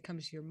first thing that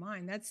comes to your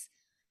mind, that's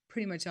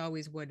pretty much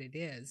always what it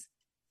is.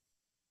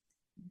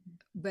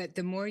 But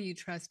the more you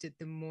trust it,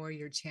 the more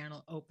your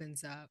channel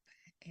opens up,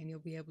 and you'll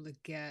be able to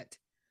get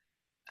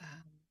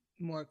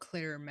more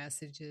clearer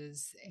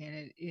messages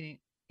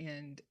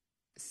and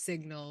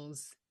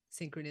signals,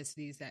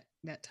 synchronicities,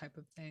 that type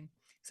of thing.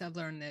 So I've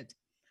learned that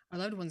our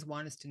loved ones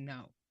want us to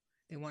know.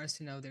 They want us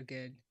to know they're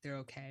good, they're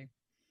okay,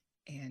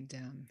 and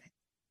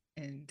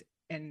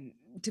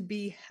to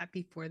be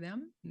happy for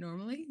them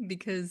normally,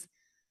 because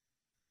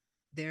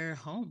they're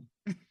home.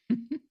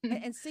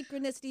 and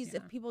synchronicities,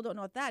 if people don't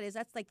know what that is,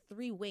 that's like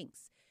 3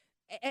 winks.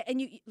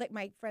 And you, like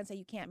my friends say,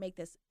 you can't make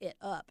it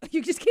up.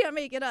 You just can't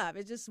make it up.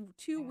 It's just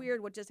too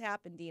weird what just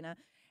happened, Dina.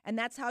 And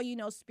that's how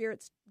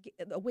spirits,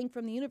 a wink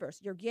from the universe.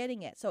 You're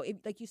getting it. So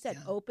like you said,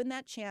 open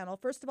that channel.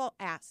 First of all,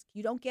 ask.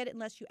 You don't get it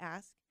unless you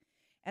ask.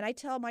 And I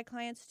tell my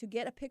clients to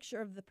get a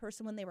picture of the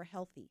person when they were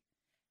healthy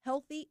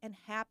and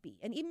happy,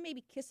 and even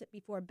maybe kiss it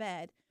before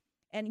bed.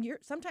 And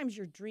sometimes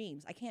your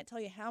dreams, I can't tell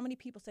you how many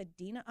people said,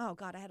 Dina, oh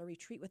God, I had a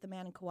retreat with a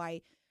man in Kauai.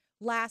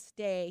 Last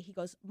day, he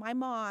goes, my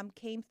mom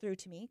came through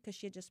to me because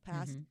she had just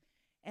passed,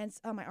 and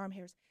my arm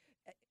hairs,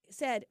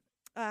 said,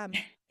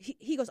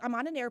 he goes, I'm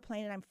on an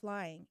airplane and I'm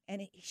flying.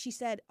 And she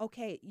said,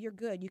 okay, you're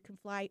good. You can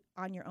fly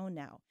on your own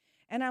now.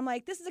 And I'm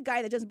like, this is a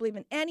guy that doesn't believe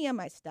in any of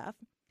my stuff.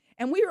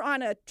 And we were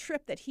on a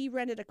trip that he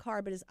rented a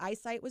car, but his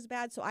eyesight was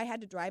bad, so I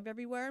had to drive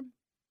everywhere.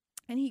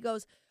 And he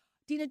goes,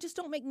 Dina, just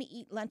don't make me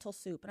eat lentil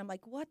soup. And I'm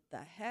like, what the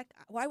heck?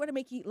 Why would I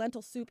make you eat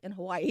lentil soup in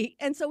Hawaii?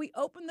 And so we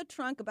opened the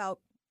trunk about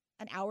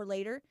an hour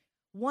later,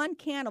 1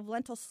 can of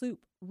lentil soup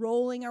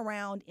rolling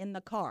around in the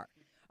car.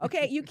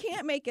 Okay, you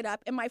can't make it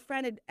up. And my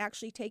friend had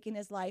actually taken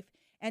his life,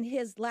 and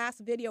his last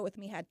video with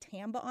me had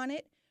Tamba on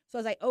it. So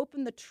as I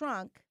opened the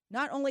trunk,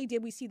 not only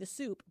did we see the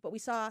soup, but we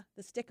saw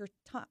the sticker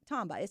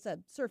Tamba. It's a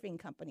surfing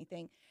company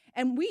thing.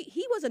 And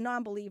he was a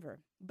non-believer.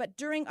 But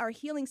during our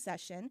healing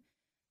session,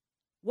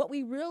 what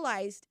we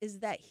realized is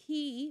that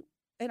he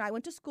and I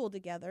went to school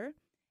together,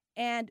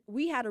 and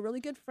we had a really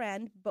good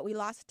friend, but we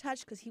lost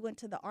touch because he went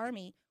to the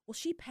Army. Well,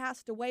 she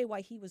passed away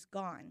while he was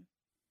gone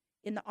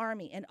in the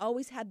Army, and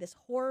always had this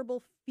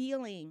horrible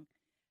feeling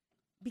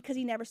because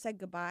he never said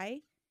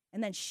goodbye.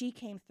 And then she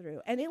came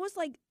through, and it was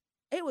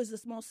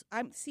this most,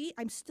 I'm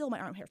still, my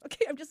arm hairs.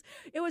 Okay.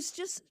 It was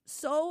just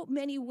so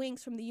many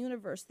winks from the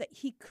universe that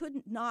he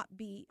could not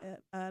be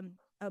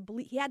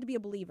he had to be a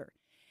believer.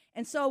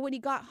 And so when he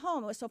got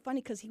home, it was so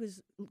funny because he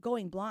was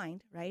going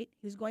blind, right?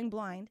 He was going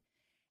blind,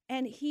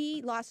 and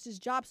he lost his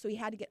job. So he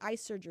had to get eye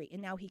surgery,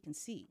 and now he can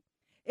see.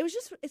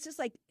 It's just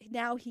like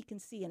now he can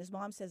see, and his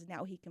mom says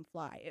now he can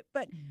fly.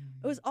 But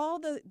it was all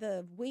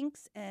the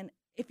winks, and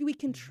if we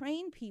can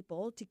train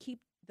people to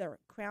keep their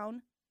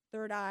crown,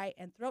 third eye,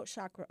 and throat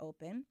chakra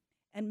open,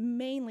 and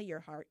mainly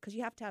your heart, because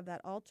you have to have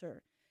that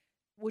altar,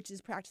 which is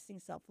practicing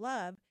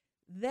self-love,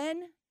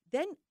 then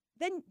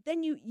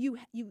you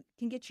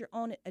can get your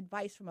own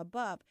advice from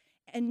above.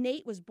 And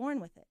Nate was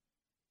born with it,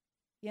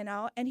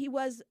 and he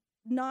was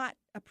not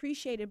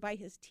appreciated by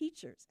his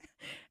teachers.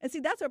 And see,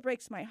 that's what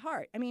breaks my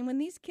heart. I mean, when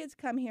these kids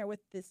come here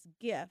with this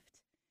gift,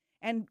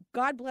 and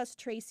God bless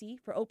Tracy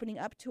for opening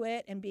up to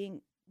it and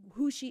being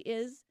who she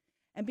is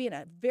and being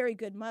a very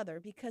good mother,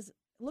 because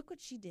look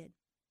what she did.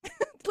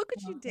 Look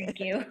what she did. Thank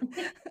you.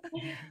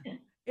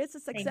 It's a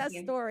success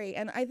story.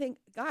 And I think,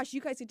 gosh,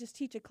 you guys could just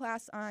teach a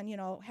class on,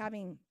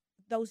 having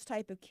those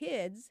type of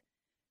kids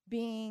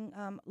being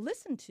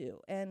listened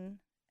to and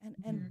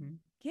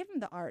give them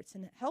the arts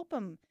and help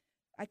them.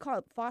 I call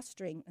it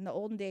fostering. In the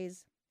olden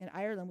days in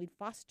Ireland, we'd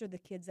foster the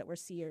kids that were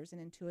seers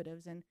and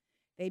intuitives, and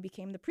they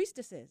became the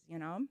priestesses,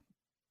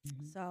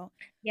 So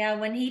yeah,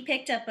 when he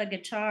picked up a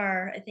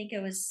guitar, I think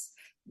it was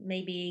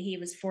maybe he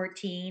was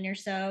 14 or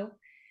so,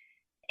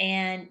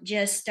 and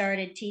just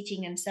started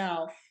teaching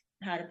himself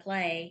how to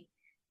play.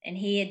 And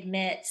he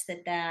admits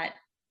that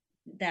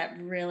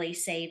really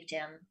saved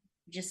him,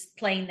 just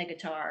playing the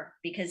guitar,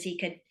 because he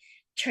could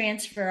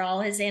transfer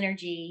all his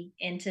energy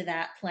into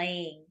that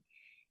playing.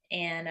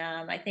 And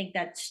I think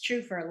that's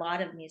true for a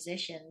lot of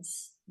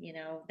musicians,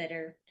 that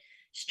are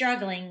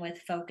struggling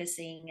with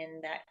focusing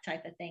and that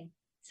type of thing.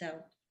 So,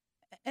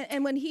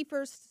 and when he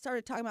first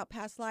started talking about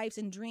past lives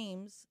and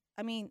dreams,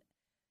 I mean,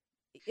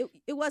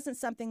 it wasn't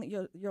something that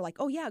you're like,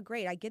 oh yeah,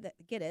 great, I get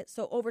it.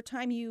 So over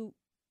time, you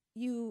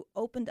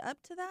opened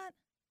up to that.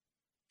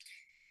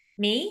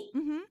 Me?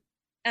 Mm-hmm.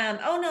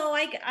 Oh no,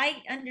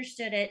 I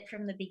understood it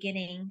from the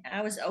beginning.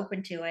 I was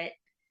open to it.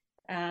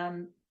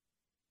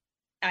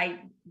 I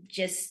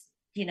just,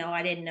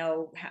 I didn't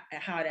know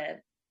how to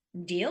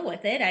deal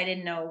with it. I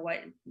didn't know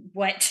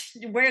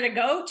where to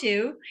go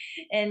to,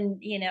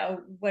 and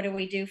what do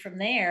we do from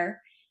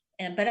there.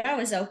 But I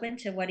was open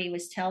to what he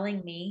was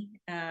telling me.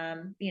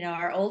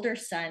 Our older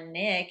son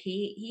Nick,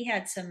 he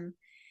had some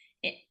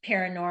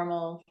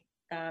paranormal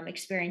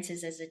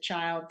experiences as a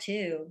child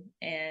too,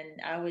 and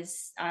I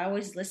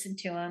always listened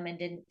to him and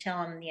didn't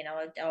tell him,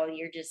 oh,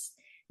 you're just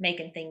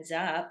making things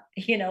up,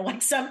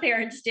 like some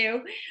parents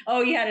do.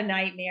 Oh, you had a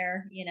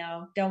nightmare,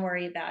 don't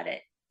worry about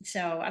it.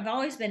 So I've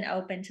always been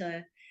open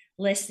to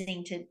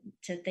listening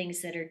to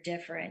things that are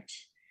different.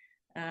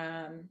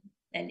 And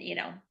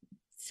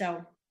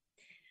so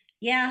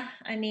yeah,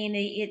 I mean,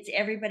 it's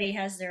everybody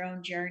has their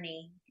own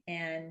journey,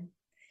 and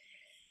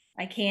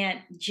I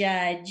can't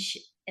judge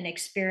an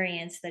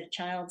experience that a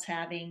child's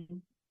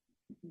having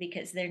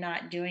because they're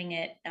not doing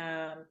it.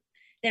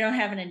 They don't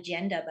have an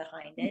agenda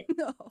behind it.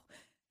 No.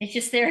 It's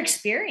just their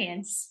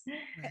experience.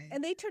 Right.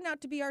 And they turn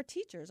out to be our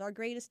teachers, our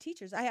greatest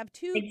teachers. I have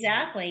two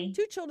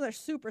children that are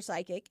super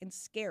psychic and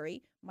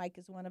scary. Mike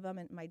is one of them,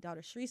 and my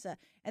daughter Shrisa.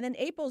 And then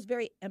April's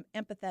very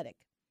empathetic.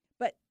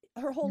 But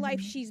her whole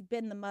life, she's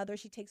been the mother.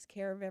 She takes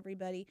care of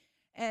everybody.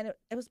 And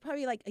it was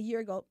probably like a year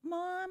ago,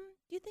 Mom,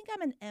 do you think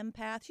I'm an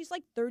empath? She's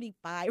like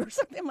 35 or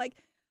something. I'm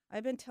like,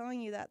 I've been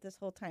telling you that this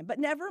whole time, but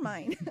never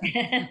mind.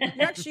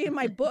 You're actually in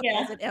my book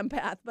as an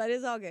empath, but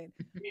it's all good.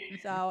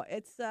 So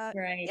it's,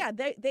 right. Yeah,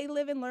 they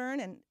live and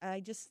learn. And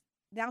I just,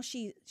 now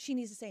she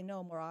needs to say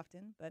no more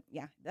often. But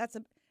yeah, that's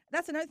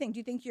another thing. Do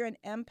you think you're an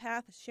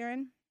empath,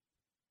 Sharon?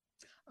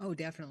 Oh,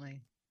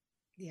 definitely.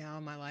 Yeah, all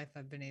my life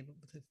I've been able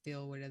to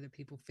feel what other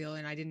people feel,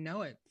 and I didn't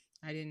know it.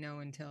 I didn't know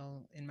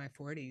until in my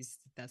 40s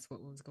that's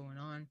what was going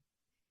on.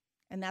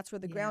 And that's where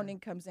the grounding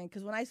comes in.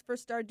 Because when I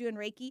first started doing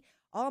Reiki,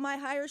 all my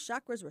higher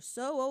chakras were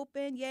so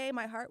open. Yay,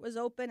 my heart was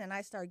open. And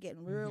I started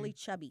getting really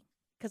chubby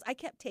because I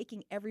kept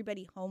taking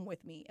everybody home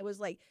with me. It was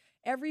like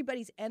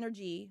everybody's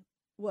energy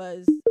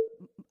was,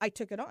 I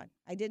took it on.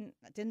 I didn't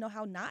know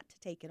how not to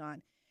take it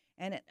on.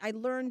 And I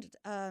learned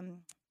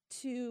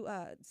to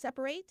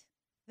separate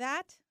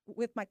that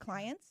with my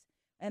clients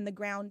and the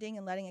grounding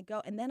and letting it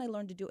go. And then I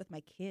learned to do it with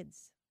my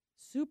kids.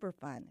 Super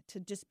fun to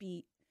just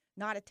be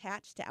not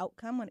attached to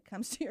outcome when it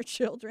comes to your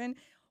children,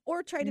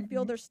 or try to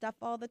feel their stuff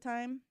all the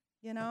time,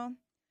 you know.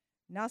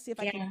 Now see if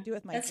I can do it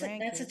with my grandkids.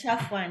 That's a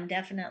tough one,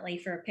 definitely,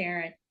 for a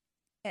parent.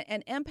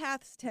 And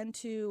empaths tend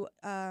to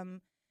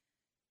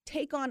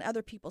take on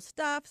other people's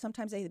stuff.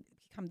 Sometimes they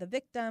become the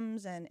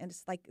victims, and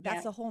it's like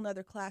that's a whole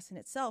nother class in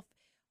itself.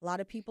 A lot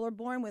of people are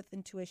born with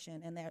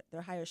intuition and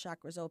their higher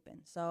chakras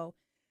open. So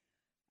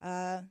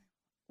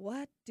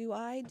what do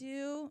I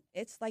do?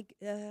 It's like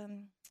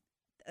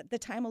the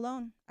time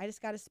alone. I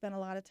just got to spend a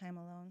lot of time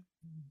alone.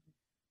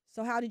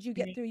 So how did you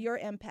get through your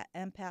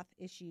empath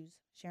issues,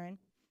 Sharon?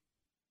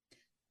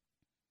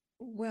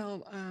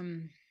 Well,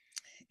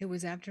 it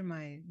was after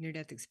my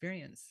near-death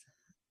experience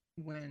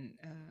when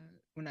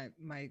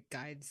my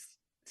guides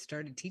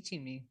started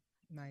teaching me.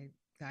 My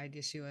guide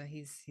Yeshua,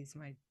 he's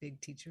my big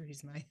teacher.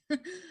 He's my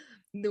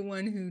the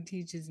one who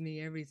teaches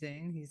me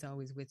everything. He's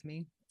always with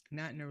me,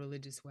 not in a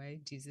religious way.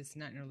 Jesus,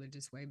 not in a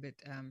religious way, but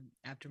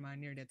after my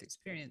near-death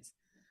experience,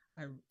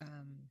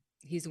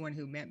 he's the one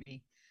who met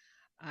me.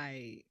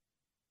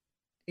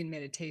 In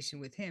meditation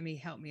with him, he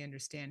helped me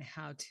understand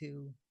how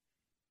to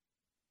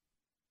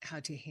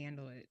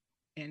handle it.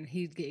 And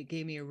he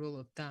gave me a rule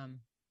of thumb.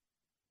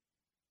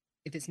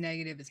 If it's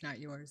negative, it's not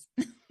yours.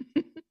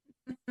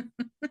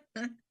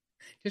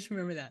 Just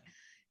remember that.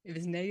 If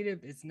it's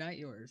negative, it's not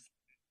yours.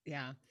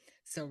 Yeah.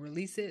 So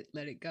release it,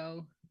 let it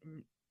go.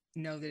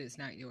 Know that it's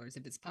not yours.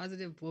 If it's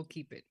positive, we'll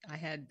keep it.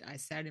 I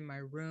sat in my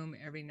room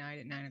every night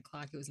at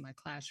 9:00. It was my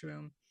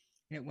classroom.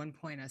 And at one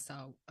point I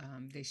saw,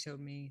 they showed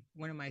me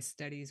one of my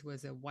studies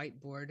was a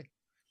whiteboard.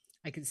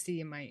 I could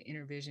see in my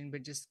inner vision,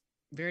 but just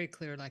very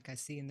clear, like I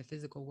see in the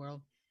physical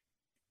world,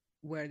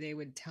 where they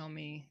told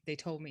me,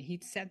 he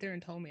sat there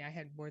and told me, I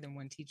had more than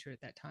one teacher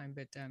at that time,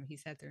 but he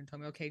sat there and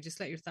told me, okay, just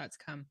let your thoughts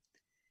come.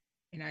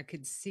 And I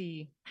could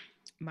see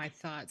my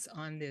thoughts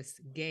on this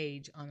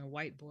gauge on a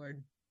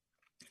whiteboard,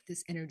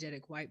 this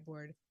energetic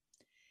whiteboard,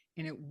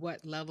 and at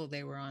what level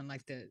they were on.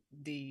 Like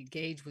the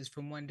gauge was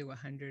from 1 to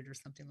 100 or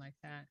something like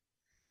that,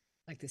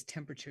 like this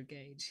temperature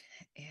gauge.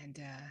 And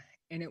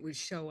it would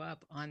show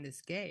up on this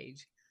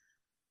gauge.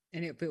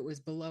 And if it was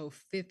below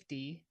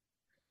 50,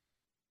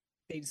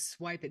 they'd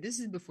swipe it. This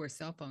is before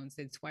cell phones.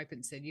 They'd swipe it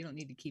and said, you don't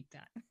need to keep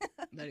that.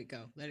 Let it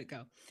go. Let it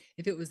go.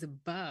 If it was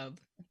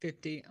above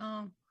 50,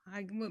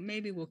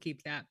 maybe we'll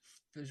keep that.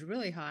 If it was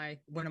really high,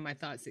 one of my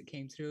thoughts that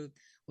came through,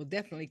 we'll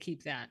definitely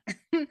keep that.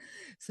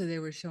 So they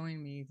were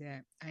showing me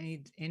that I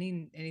need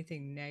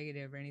anything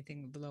negative or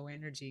anything below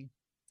energy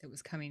that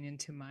was coming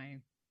into my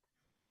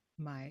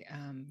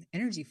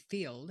energy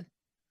field.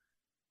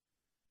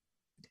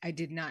 I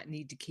did not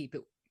need to keep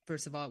it.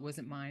 First of all, it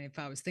wasn't mine. If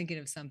I was thinking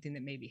of something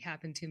that maybe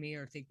happened to me,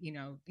 or think, you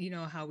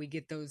know how we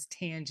get those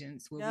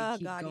tangents where we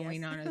keep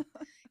going on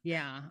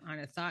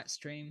a thought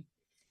stream.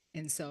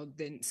 And so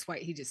then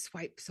he just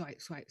swipe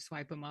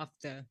them off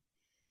the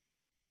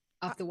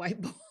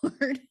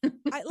whiteboard.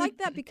 I like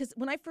that, because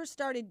when I first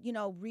started,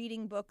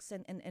 reading books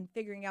and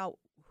figuring out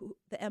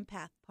the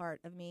empath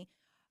part of me,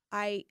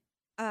 I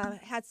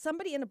had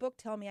somebody in a book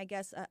tell me, I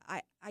guess,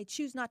 I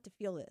choose not to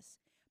feel this.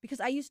 Because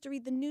I used to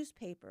read the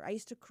newspaper. I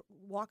used to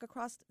walk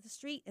across the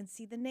street and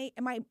see the name,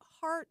 and my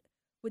heart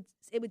would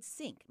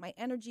sink. My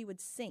energy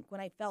would sink when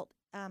I felt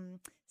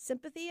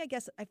sympathy. I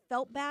guess I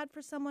felt bad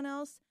for someone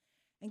else.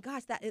 And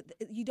gosh,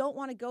 you don't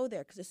want to go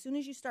there, because as soon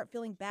as you start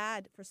feeling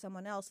bad for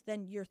someone else,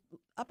 then your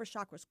upper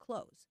chakras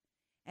close,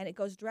 and it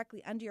goes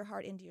directly under your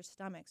heart into your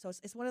stomach. So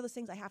it's one of those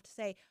things I have to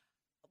say.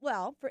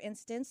 Well, for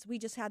instance, we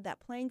just had that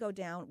plane go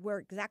down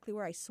exactly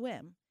where I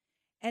swim.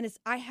 And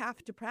I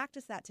have to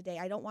practice that today.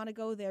 I don't want to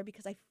go there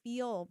because I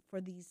feel for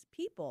these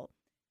people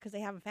because they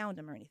haven't found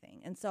them or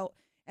anything. And so,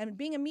 and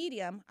being a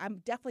medium, I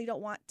definitely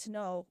don't want to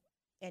know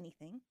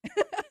anything.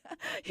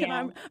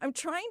 I'm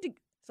trying to.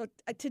 So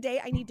today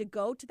I need to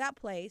go to that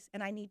place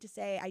and I need to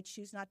say, I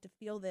choose not to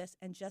feel this,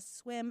 and just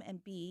swim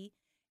and be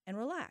and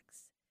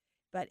relax.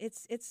 But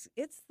it's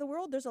the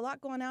world. There's a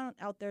lot going on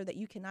out there that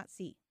you cannot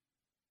see.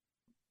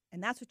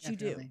 And that's what you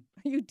do.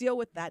 You deal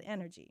with that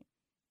energy.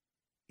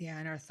 Yeah,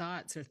 and our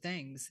thoughts are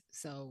things.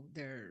 So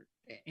they're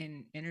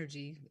in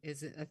energy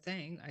is a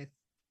thing.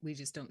 We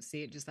just don't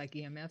see it, just like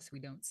EMFs we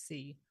don't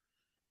see.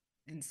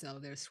 And so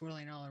they're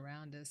swirling all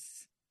around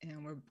us,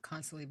 and we're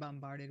constantly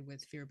bombarded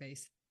with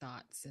fear-based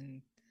thoughts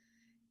and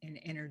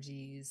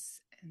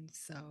energies. And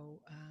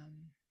so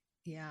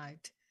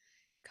it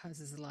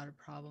causes a lot of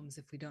problems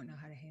if we don't know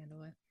how to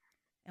handle it.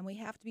 And we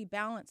have to be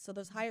balanced. So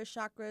those higher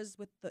chakras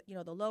with the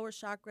lower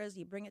chakras,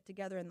 you bring it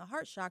together in the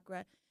heart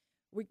chakra.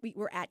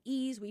 We're at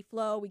ease, we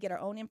flow, we get our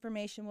own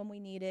information when we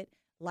need it.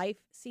 Life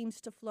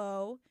seems to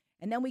flow.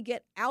 And then we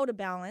get out of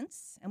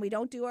balance, and we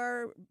don't do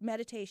our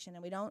meditation,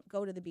 and we don't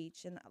go to the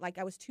beach. And like,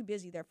 I was too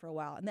busy there for a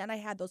while. And then I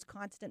had those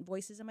constant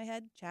voices in my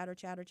head, chatter,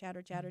 chatter,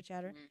 chatter, chatter,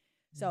 chatter.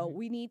 So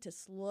we need to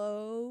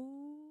slow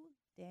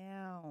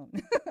down.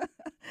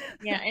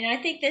 Yeah, and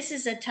I think this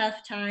is a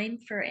tough time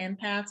for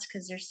empaths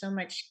because there's so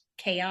much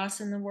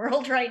chaos in the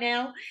world right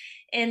now.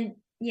 And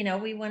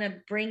we want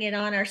to bring it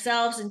on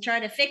ourselves and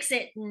try to fix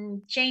it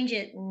and change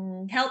it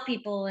and help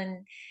people.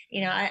 And,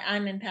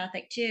 I'm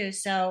empathic too.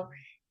 So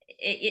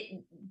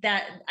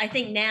that I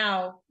think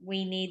now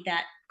we need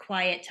that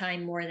quiet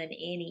time more than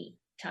any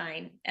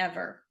time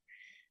ever.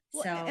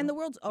 Well, So, and the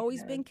world's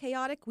always been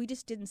chaotic. We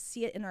just didn't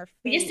see it in our face.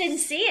 We just didn't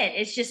see it.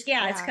 It's just,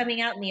 it's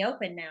coming out in the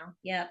open now.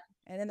 Yep.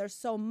 And then there's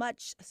so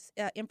much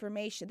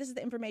information. This is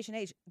the information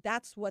age.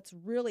 That's what's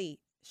really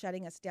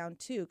shutting us down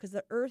too, because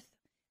the earth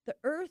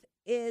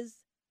is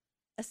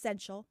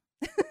essential.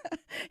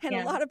 And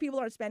a lot of people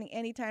aren't spending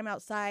any time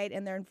outside,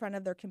 and they're in front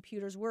of their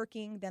computers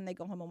working. Then they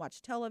go home and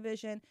watch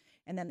television,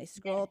 and then they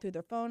scroll through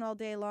their phone all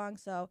day long.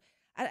 So,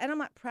 and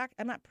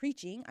I'm not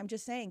preaching. I'm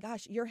just saying,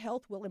 gosh, your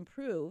health will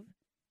improve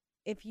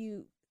if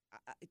you.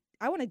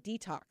 I want to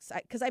detox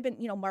because I've been,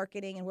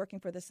 marketing and working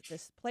for this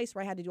place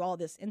where I had to do all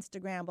this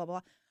Instagram, blah,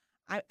 blah.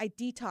 I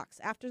detox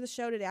after the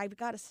show today. I've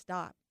got to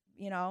stop.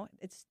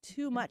 It's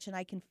too much, and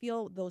I can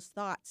feel those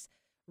thoughts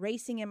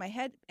racing in my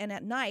head. And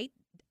at night,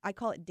 I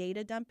call it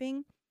data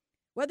dumping.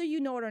 Whether you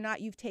know it or not,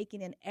 you've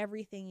taken in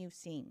everything you've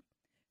seen.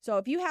 So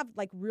if you have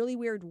like really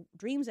weird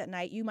dreams at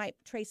night, you might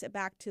trace it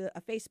back to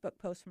a Facebook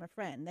post from a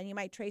friend. Then you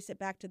might trace it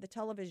back to the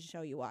television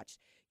show you watched.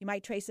 You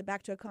might trace it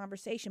back to a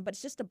conversation, but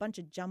it's just a bunch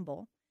of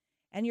jumble.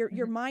 And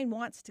your mind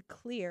wants to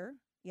clear,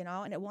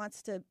 and it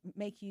wants to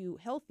make you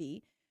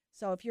healthy.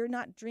 So if you're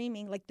not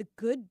dreaming like the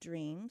good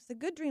dreams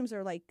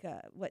are like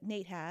what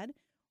Nate had,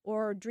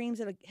 or dreams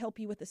that help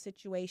you with a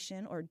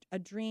situation, or a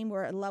dream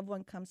where a loved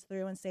one comes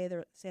through and say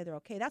they're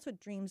okay. That's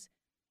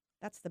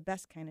the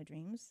best kind of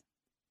dreams.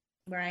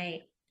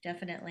 Right.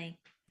 Definitely.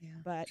 Yeah.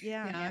 But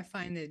I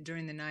find that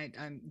during the night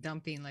I'm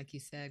dumping, like you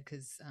said,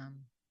 because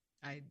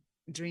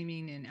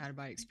dreaming and out of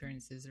body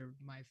experiences are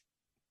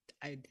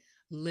I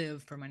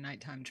live for my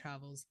nighttime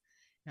travels.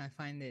 And I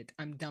find that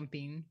I'm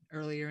dumping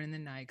earlier in the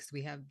night because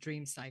we have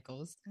dream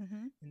cycles.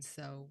 Mm-hmm. And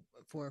so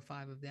 4 or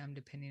 5 of them,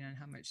 depending on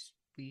how much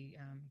we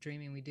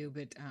dreaming we do,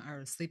 but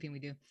or sleeping we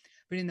do.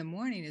 But in the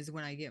morning is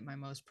when I get my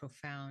most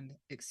profound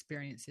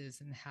experiences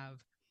and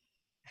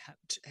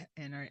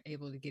and are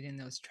able to get in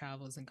those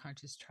travels and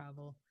conscious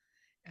travel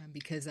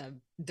because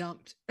I've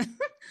dumped.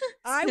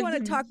 I want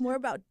to talk more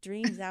about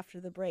dreams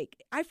after the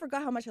break. I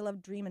forgot how much I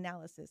love dream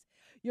analysis.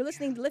 You're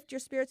listening to Lift Your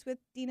Spirits with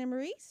Dina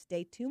Marie.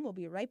 Stay tuned. We'll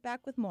be right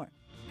back with more.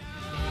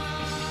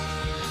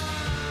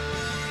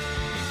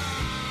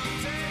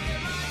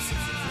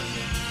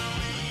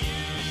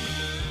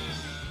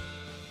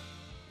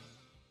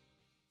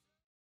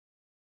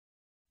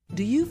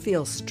 Do you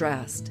feel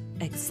stressed,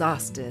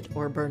 exhausted,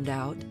 or burned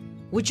out?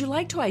 Would you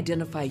like to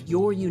identify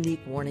your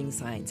unique warning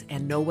signs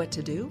and know what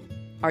to do?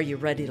 Are you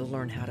ready to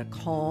learn how to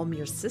calm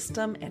your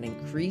system and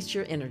increase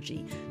your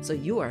energy so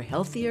you are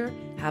healthier,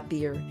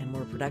 happier, and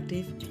more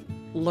productive?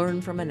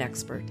 Learn from an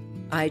expert.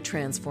 I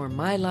transformed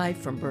my life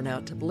from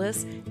burnout to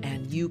bliss,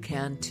 and you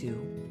can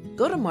too.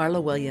 Go to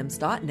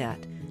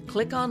marlawilliams.net,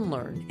 click on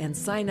Learn, and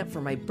sign up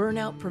for my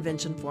Burnout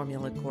Prevention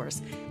Formula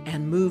course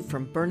and move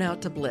from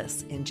burnout to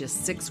bliss in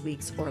just 6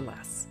 weeks or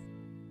less.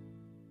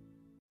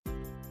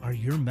 Are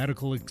your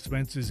medical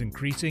expenses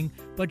increasing,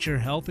 but your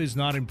health is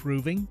not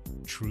improving?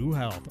 True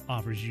Health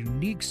offers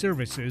unique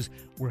services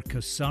where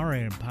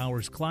Kasara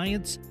empowers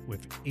clients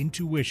with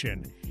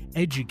intuition,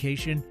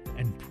 education,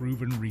 and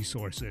proven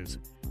resources.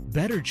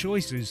 Better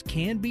choices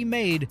can be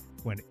made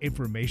when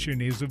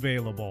information is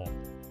available.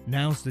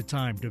 Now's the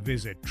time to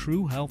visit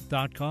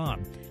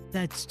truehealth.com.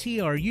 That's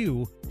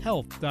TRU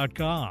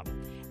health.com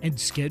and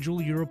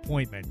schedule your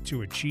appointment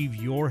to achieve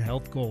your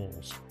health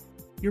goals.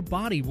 Your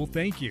body will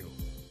thank you.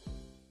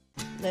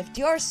 Lift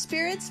your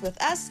spirits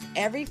with us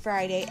every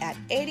Friday at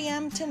 8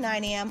 a.m. to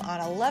 9 a.m. on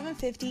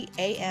 1150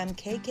 a.m.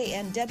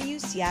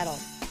 KKNW Seattle.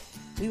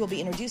 We will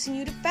be introducing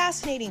you to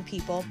fascinating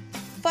people,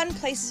 fun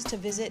places to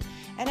visit,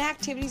 and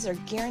activities are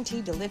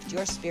guaranteed to lift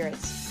your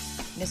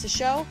spirits. Miss a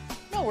show?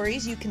 No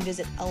worries, you can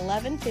visit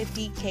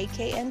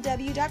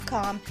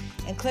 1150kknw.com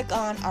and click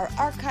on our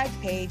archive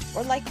page,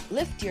 or like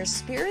Lift Your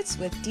Spirits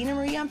with Dina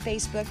Marie on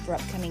Facebook for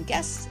upcoming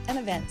guests and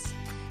events.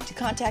 To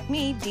contact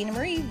me, Dina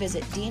Marie,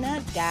 visit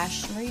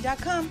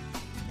dina-marie.com.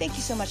 Thank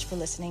you so much for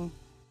listening.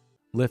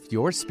 Lift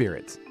your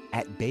spirits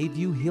at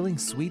Bayview Healing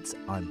Suites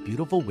on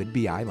beautiful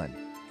Whidbey Island.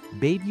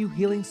 Bayview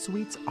Healing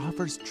Suites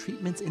offers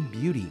treatments in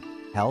beauty,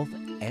 health,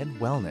 and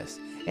wellness,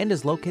 and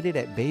is located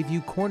at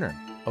Bayview Corner,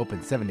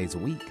 open 7 days a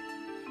week.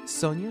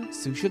 Sonia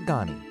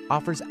Sushagani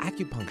offers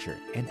acupuncture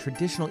and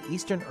traditional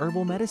Eastern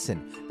herbal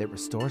medicine that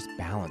restores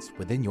balance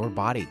within your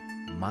body,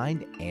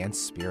 mind, and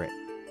spirit.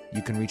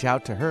 You can reach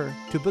out to her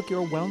to book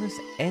your wellness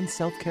and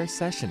self-care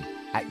session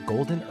at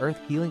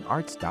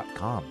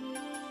goldenearthhealingarts.com.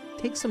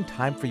 Take some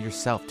time for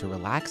yourself to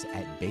relax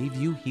at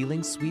Bayview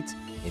Healing Suites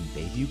in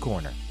Bayview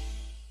Corner.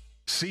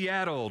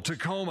 Seattle,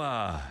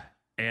 Tacoma,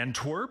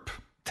 Antwerp.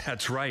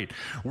 That's right.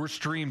 We're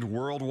streamed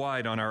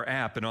worldwide on our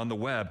app and on the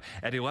web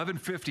at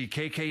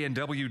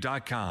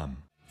 1150kknw.com.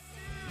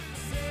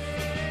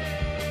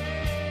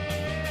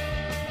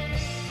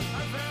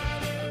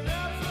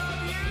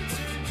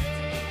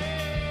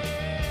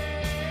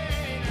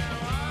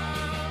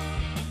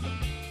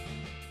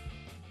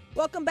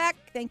 Welcome back.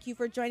 Thank you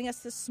for joining us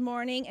this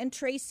morning. And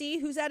Tracy,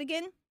 who's that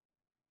again?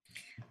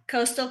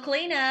 Coastal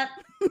cleanup.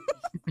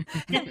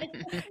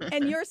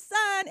 And your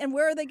son, and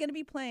where are they going to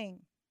be playing?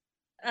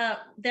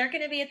 They're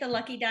going to be at the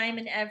Lucky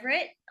Diamond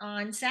Everett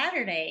on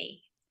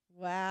Saturday.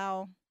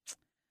 Wow.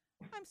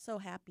 I'm so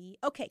happy.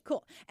 Okay,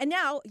 cool. And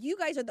now you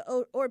guys are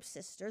the Orb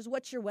Sisters.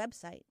 What's your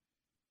website?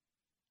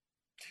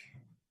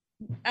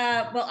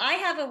 Well, I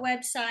have a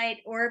website,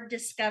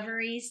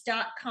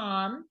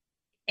 orbdiscoveries.com,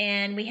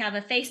 and we have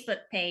a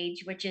Facebook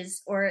page, which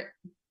is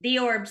the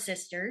Orb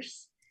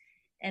Sisters.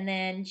 And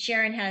then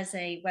Sharon has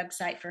a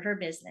website for her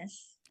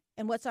business.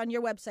 And what's on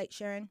your website,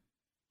 Sharon?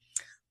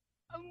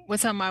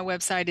 What's on my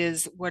website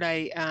is what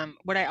I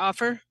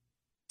offer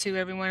to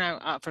everyone. I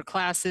offer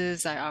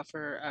classes, I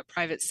offer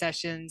private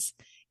sessions,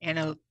 and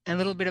a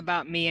little bit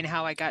about me and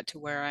how I got to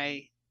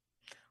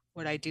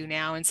what I do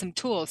now, and some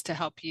tools to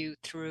help you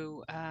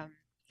through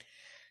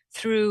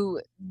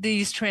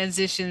these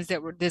transitions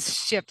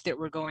this shift that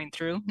we're going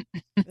through.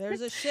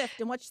 There's a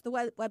shift. And what's the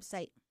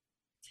website?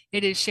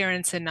 It is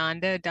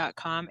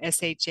SharonSananda.com,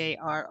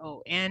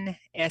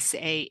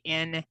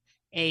 SharonSananda.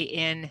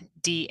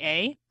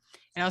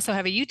 I also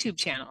have a YouTube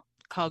channel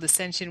called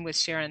Ascension with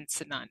Sharon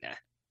Sananda.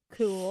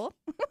 Cool.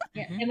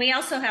 Yeah. And we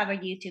also have a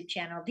YouTube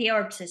channel, the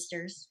Orb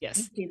Sisters.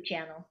 Yes. YouTube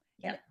channel.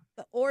 Yep.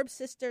 The Orb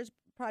Sisters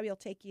probably will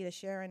take you to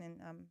Sharon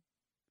and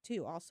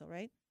too also,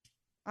 right?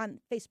 On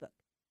Facebook.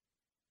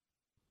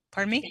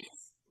 Pardon me?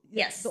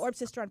 Yes. The Orb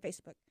Sister on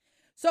Facebook.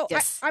 So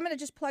yes. I'm going to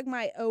just plug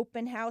my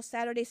open house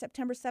Saturday,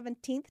 September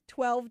 17th,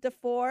 12 to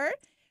 4.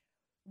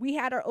 We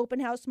had our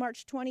open house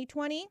March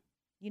 2020.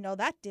 You know,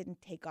 that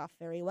didn't take off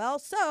very well.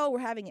 So we're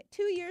having it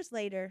 2 years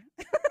later.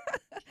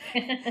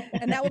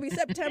 And that will be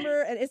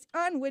September. And it's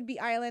on Whidbey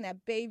Island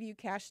at Bayview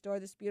Cash Store,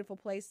 this beautiful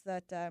place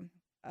that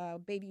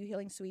Bayview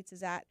Healing Suites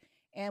is at.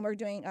 And we're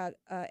doing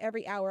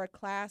every hour a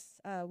class.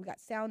 We got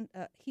sound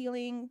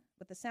healing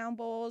with the sound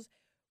bowls.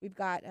 We've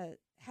got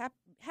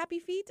happy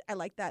feet. I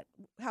like that.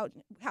 How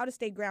to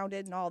stay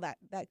grounded and all that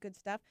good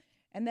stuff.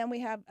 And then we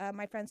have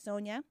my friend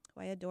Sonia,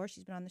 who I adore.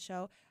 She's been on the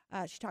show.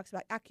 She talks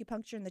about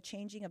acupuncture and the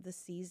changing of the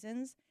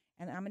seasons.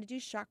 And I'm going to do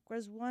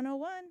Chakras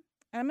 101.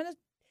 And I'm going to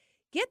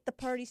get the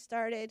party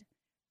started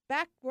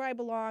back where I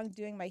belong,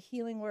 doing my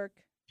healing work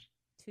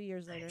 2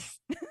 years later.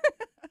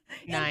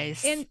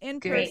 Nice. In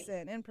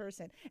person.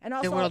 And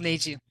also the world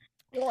needs you.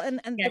 Well, and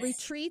yes. The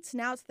retreats,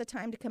 now it's the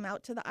time to come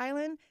out to the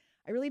island.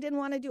 I really didn't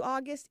want to do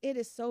August. It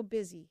is so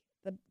busy.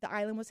 The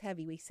island was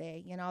heavy, we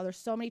say. You know, there's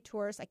so many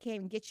tourists. I can't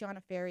even get you on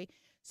a ferry.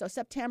 So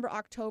September,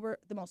 October,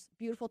 the most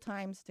beautiful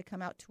times to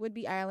come out to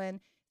Whidbey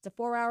Island. It's a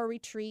 4-hour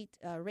retreat,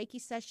 a Reiki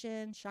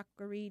session,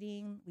 chakra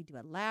reading. We do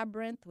a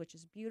labyrinth, which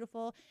is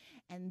beautiful.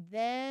 And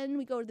then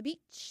we go to the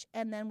beach,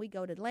 and then we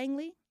go to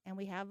Langley, and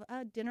we have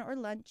a dinner or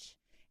lunch.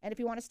 And if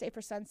you want to stay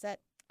for sunset,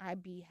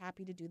 I'd be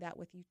happy to do that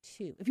with you,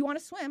 too. If you want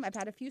to swim, I've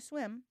had a few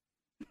swim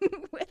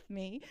with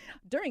me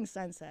during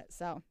sunset.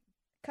 So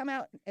come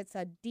out. It's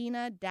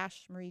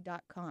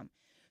dina-marie.com.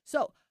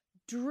 So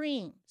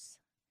dreams.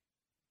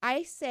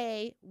 I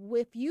say,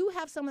 if you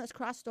have someone that's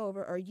crossed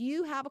over or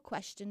you have a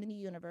question in the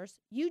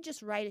universe, you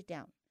just write it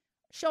down.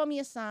 Show me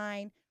a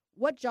sign.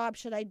 What job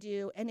should I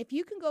do? And if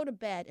you can go to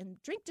bed and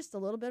drink just a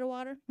little bit of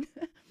water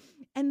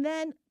and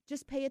then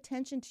just pay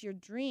attention to your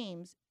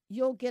dreams,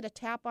 you'll get a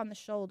tap on the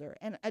shoulder.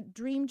 And a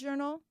dream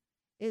journal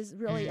is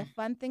really a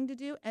fun thing to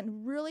do.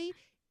 And really,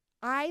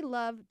 I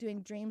love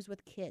doing dreams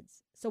with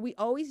kids. So we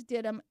always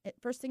did them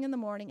at first thing in the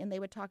morning, and they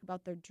would talk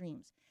about their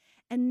dreams.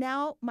 And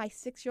now my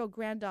 6-year-old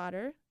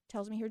granddaughter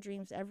tells me her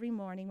dreams every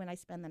morning when I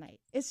spend the night.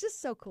 It's just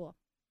so cool.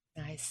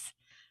 Nice.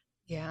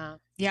 Yeah.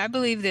 Yeah, I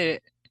believe that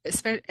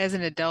as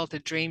an adult, a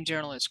dream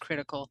journal is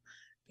critical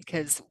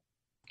because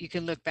you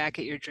can look back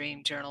at your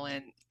dream journal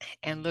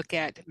and look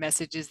at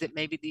messages that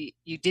maybe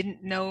you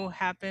didn't know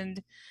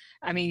happened.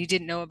 I mean, you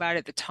didn't know about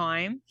at the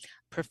time,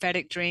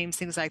 prophetic dreams,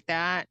 things like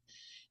that.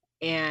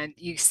 And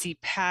you see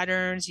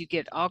patterns, you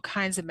get all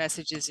kinds of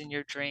messages in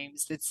your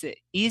dreams. That's the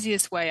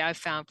easiest way I've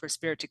found for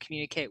spirit to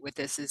communicate with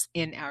us is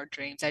in our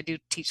dreams. I do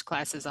teach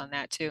classes on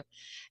that too.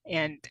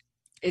 And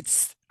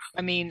if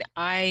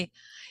I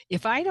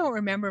don't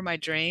remember my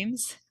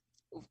dreams,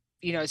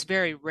 you know, it's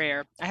very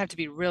rare. I have to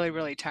be really,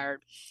 really tired.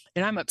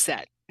 Then I'm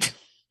upset.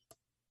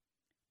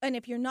 And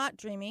if you're not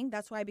dreaming,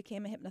 that's why I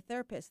became a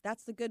hypnotherapist.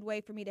 That's the good way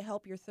for me to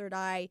help your third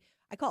eye.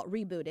 I call it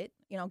reboot it,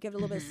 you know, give it a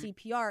little bit of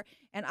CPR,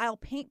 and I'll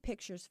paint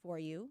pictures for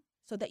you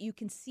so that you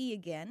can see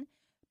again.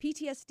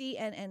 PTSD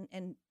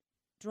and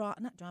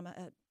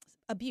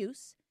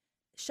abuse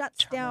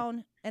shuts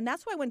down. And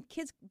that's why when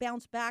kids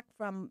bounce back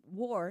from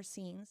war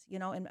scenes, you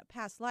know, in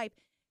past life,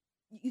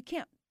 you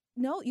don't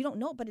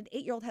know, but an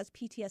 8-year-old has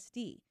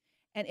PTSD.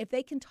 And if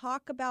they can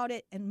talk about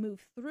it and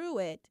move through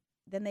it,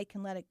 then they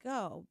can let it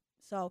go.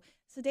 So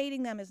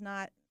sedating them is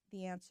not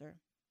the answer.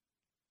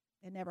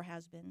 It never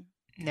has been.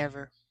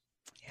 Never.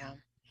 Yeah.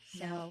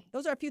 So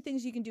those are a few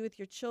things you can do with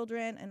your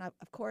children. And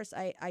of course,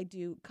 I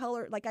do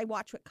color. Like I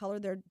watch what color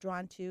they're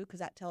drawn to because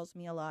that tells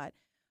me a lot.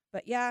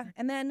 But yeah,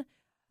 and then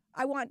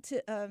I want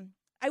to,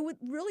 I would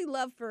really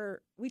love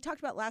we talked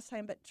about last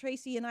time, but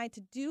Tracy and I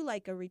to do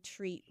like a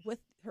retreat with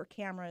her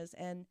cameras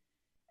and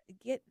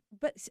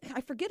but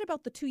I forget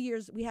about the 2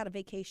 years we had a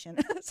vacation.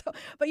 So,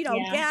 but Yeah.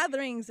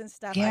 gatherings and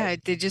stuff. Yeah,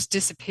 they just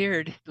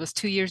disappeared. Those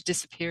 2 years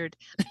disappeared.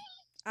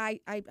 I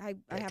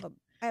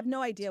have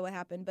no idea what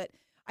happened, but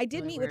I did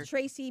Really meet weird. with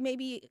Tracy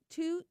maybe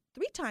 3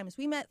 times.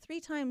 We met 3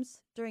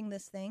 times during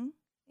this thing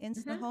in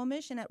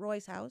Snohomish and at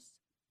Roy's house.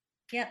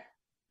 Yep.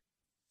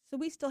 So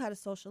we still had a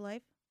social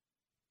life.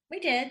 We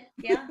did.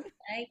 Yeah.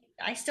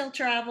 I still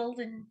traveled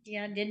and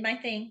did my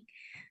thing.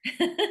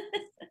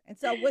 And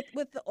so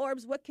with the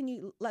orbs, what can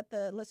you let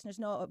the listeners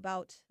know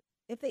about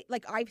if they,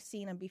 like I've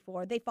seen them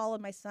before. They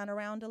followed my son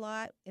around a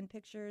lot in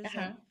pictures.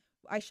 And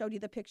I showed you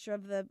the picture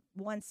of the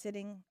one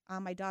sitting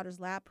on my daughter's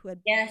lap the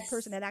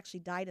person had actually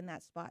died in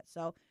that spot.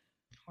 So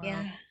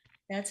yeah,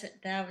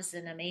 that was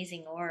an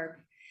amazing orb.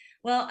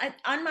 Well,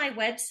 on my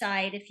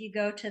website, if you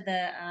go to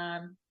the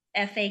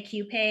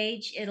FAQ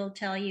page, it'll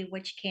tell you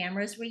which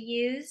cameras we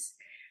use.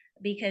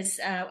 Because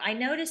I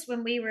noticed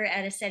when we were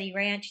at Assetti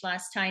Ranch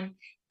last time,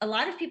 a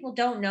lot of people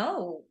don't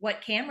know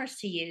what cameras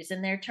to use,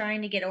 and they're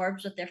trying to get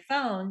orbs with their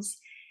phones.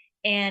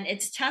 And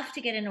it's tough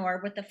to get an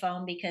orb with the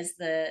phone because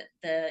the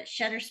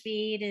shutter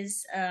speed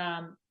is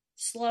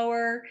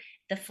slower.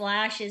 The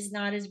flash is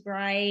not as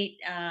bright.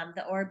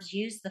 The orbs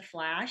use the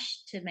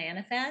flash to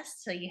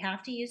manifest, so you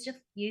have to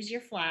use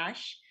your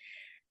flash.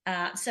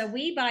 So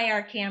we buy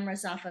our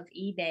cameras off of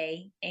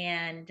eBay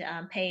and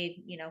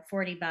pay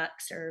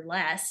 $40 or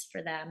less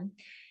for them.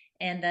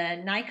 And the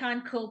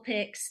Nikon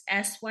Coolpix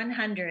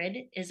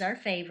S100 is our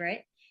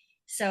favorite.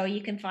 So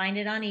you can find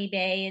it on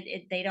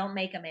eBay. They don't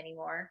make them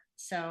anymore.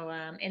 So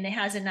and it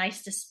has a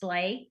nice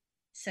display,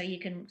 so you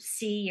can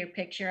see your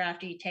picture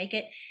after you take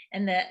it.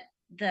 And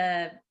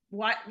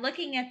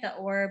looking at the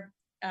orb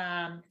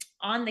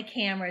on the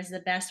camera is the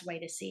best way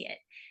to see it,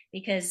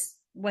 because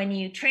when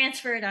you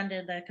transfer it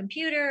onto the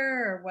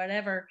computer or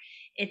whatever,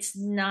 it's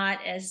not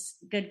as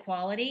good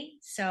quality.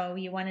 So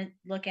you want to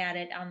look at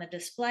it on the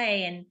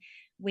display. And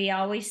we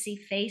always see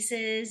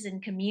faces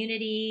and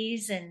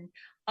communities and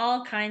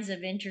all kinds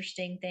of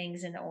interesting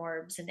things in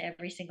orbs, and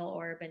every single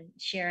orb. And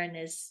Sharon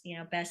is,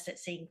 best at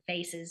seeing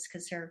faces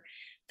because her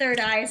third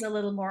eye is a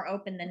little more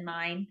open than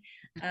mine.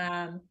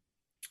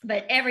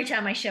 But every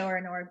time I show her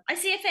an orb, I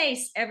see a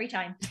face every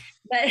time.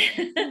 But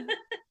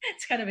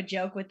it's kind of a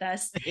joke with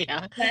us.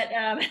 Yeah. But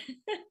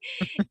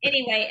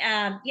anyway,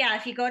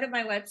 if you go to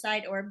my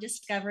website,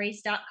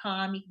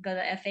 orbdiscoveries.com, you can go to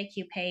the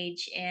FAQ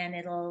page and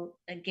it'll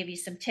give you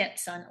some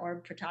tips on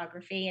orb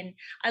photography. And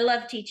I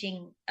love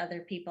teaching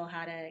other people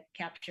how to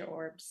capture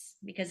orbs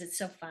because it's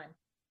so fun.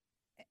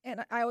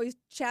 And I always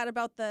chat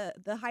about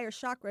the higher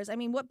chakras. I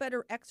mean, what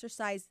better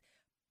exercise?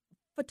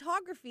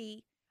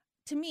 Photography,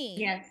 to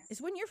me,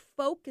 is when you're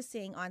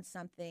focusing on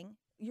something,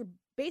 you're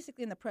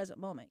basically in the present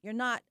moment. You're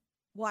not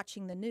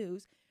watching the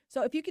news.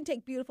 So if you can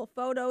take beautiful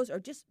photos or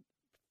just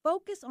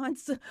focus on,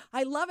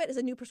 I love it as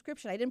a new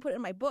prescription. I didn't put it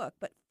in my book,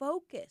 but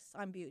focus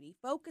on beauty.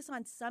 Focus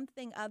on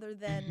something other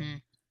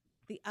than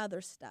the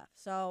other stuff.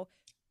 So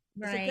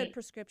it's a good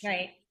prescription.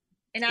 Right.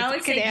 And I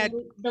always say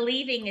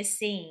believing is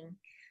seeing.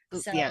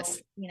 So,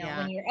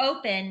 when you're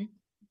open,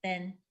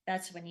 then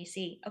that's when you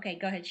see. Okay,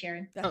 go ahead,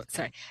 Sharon. Oh,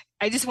 sorry.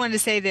 I just wanted to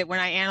say that when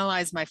I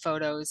analyze my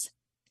photos,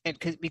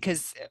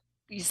 because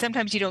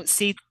sometimes you don't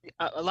see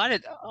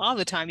all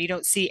the time, you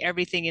don't see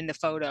everything in the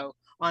photo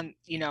on,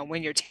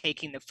 when you're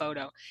taking the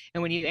photo.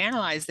 And when you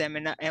analyze them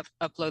and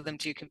upload them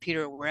to your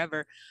computer or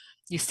wherever,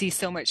 you see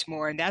so much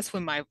more. And that's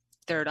when my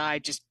third eye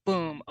just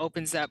boom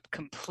opens up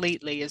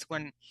completely, is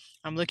when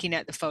I'm looking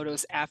at the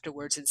photos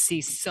afterwards and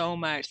see so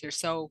much. They're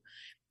so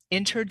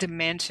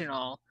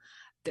interdimensional.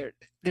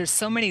 There's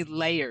so many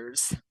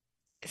layers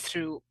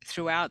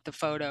throughout the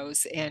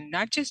photos, and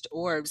not just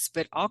orbs,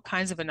 but all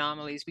kinds of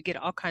anomalies. We get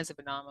all kinds of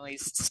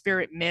anomalies,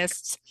 spirit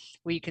mists,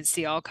 where you can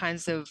see all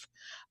kinds of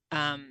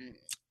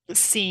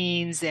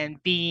scenes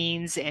and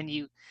beings, and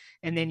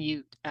then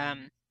you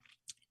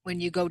when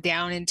you go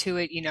down into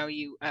it,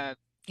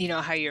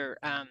 how you're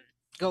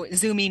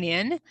zooming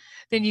in,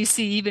 then you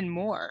see even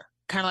more,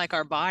 kind of like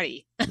our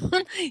body.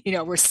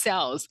 We're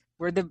cells.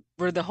 We're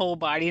the whole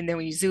body, and then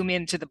when you zoom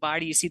into the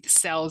body, you see the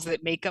cells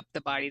that make up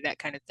the body, that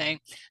kind of thing.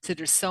 So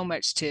there's so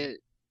much to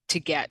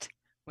get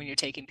when you're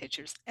taking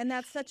pictures. And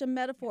that's such a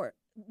metaphor.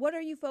 What are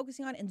you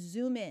focusing on? And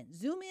zoom in.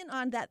 Zoom in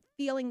on that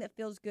feeling that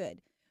feels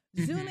good.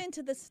 Zoom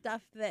into the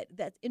stuff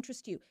that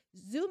interests you.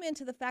 Zoom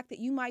into the fact that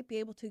you might be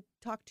able to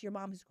talk to your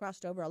mom who's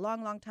crossed over a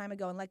long, long time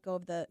ago and let go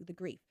of the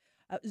grief.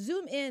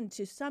 Zoom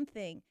into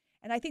something.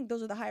 And I think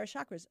those are the higher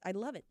chakras. I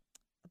love it.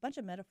 A bunch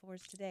of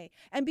metaphors today.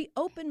 And be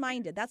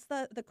open-minded. That's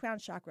the crown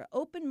chakra.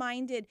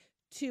 Open-minded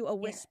to a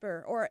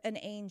whisper or an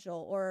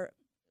angel or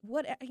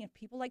whatever,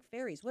 people like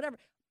fairies, whatever.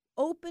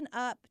 Open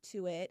up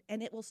to it,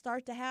 and it will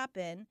start to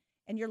happen,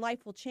 and your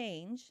life will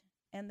change,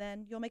 and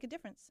then you'll make a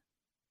difference.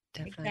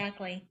 Definitely.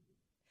 Exactly.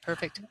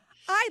 Perfect.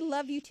 I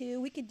love you too.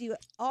 We could do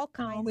all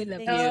kinds of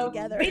things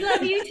together. We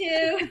love you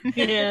too.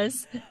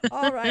 Yes.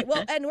 All right.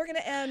 Well, and we're going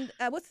to end.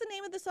 What's the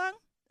name of the song?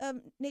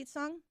 Nate's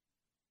song?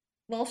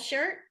 Wolf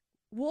Shirt?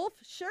 Wolf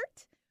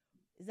Shirt?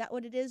 Is that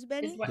what it is,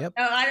 Benny? Yep.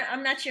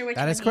 I'm not sure which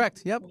That one is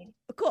correct. Yep.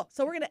 Cool.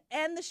 So we're going to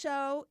end the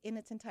show in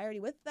its entirety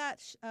with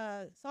that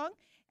song.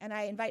 And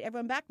I invite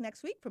everyone back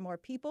next week for more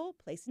people,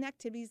 places, and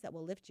activities that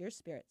will lift your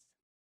spirits.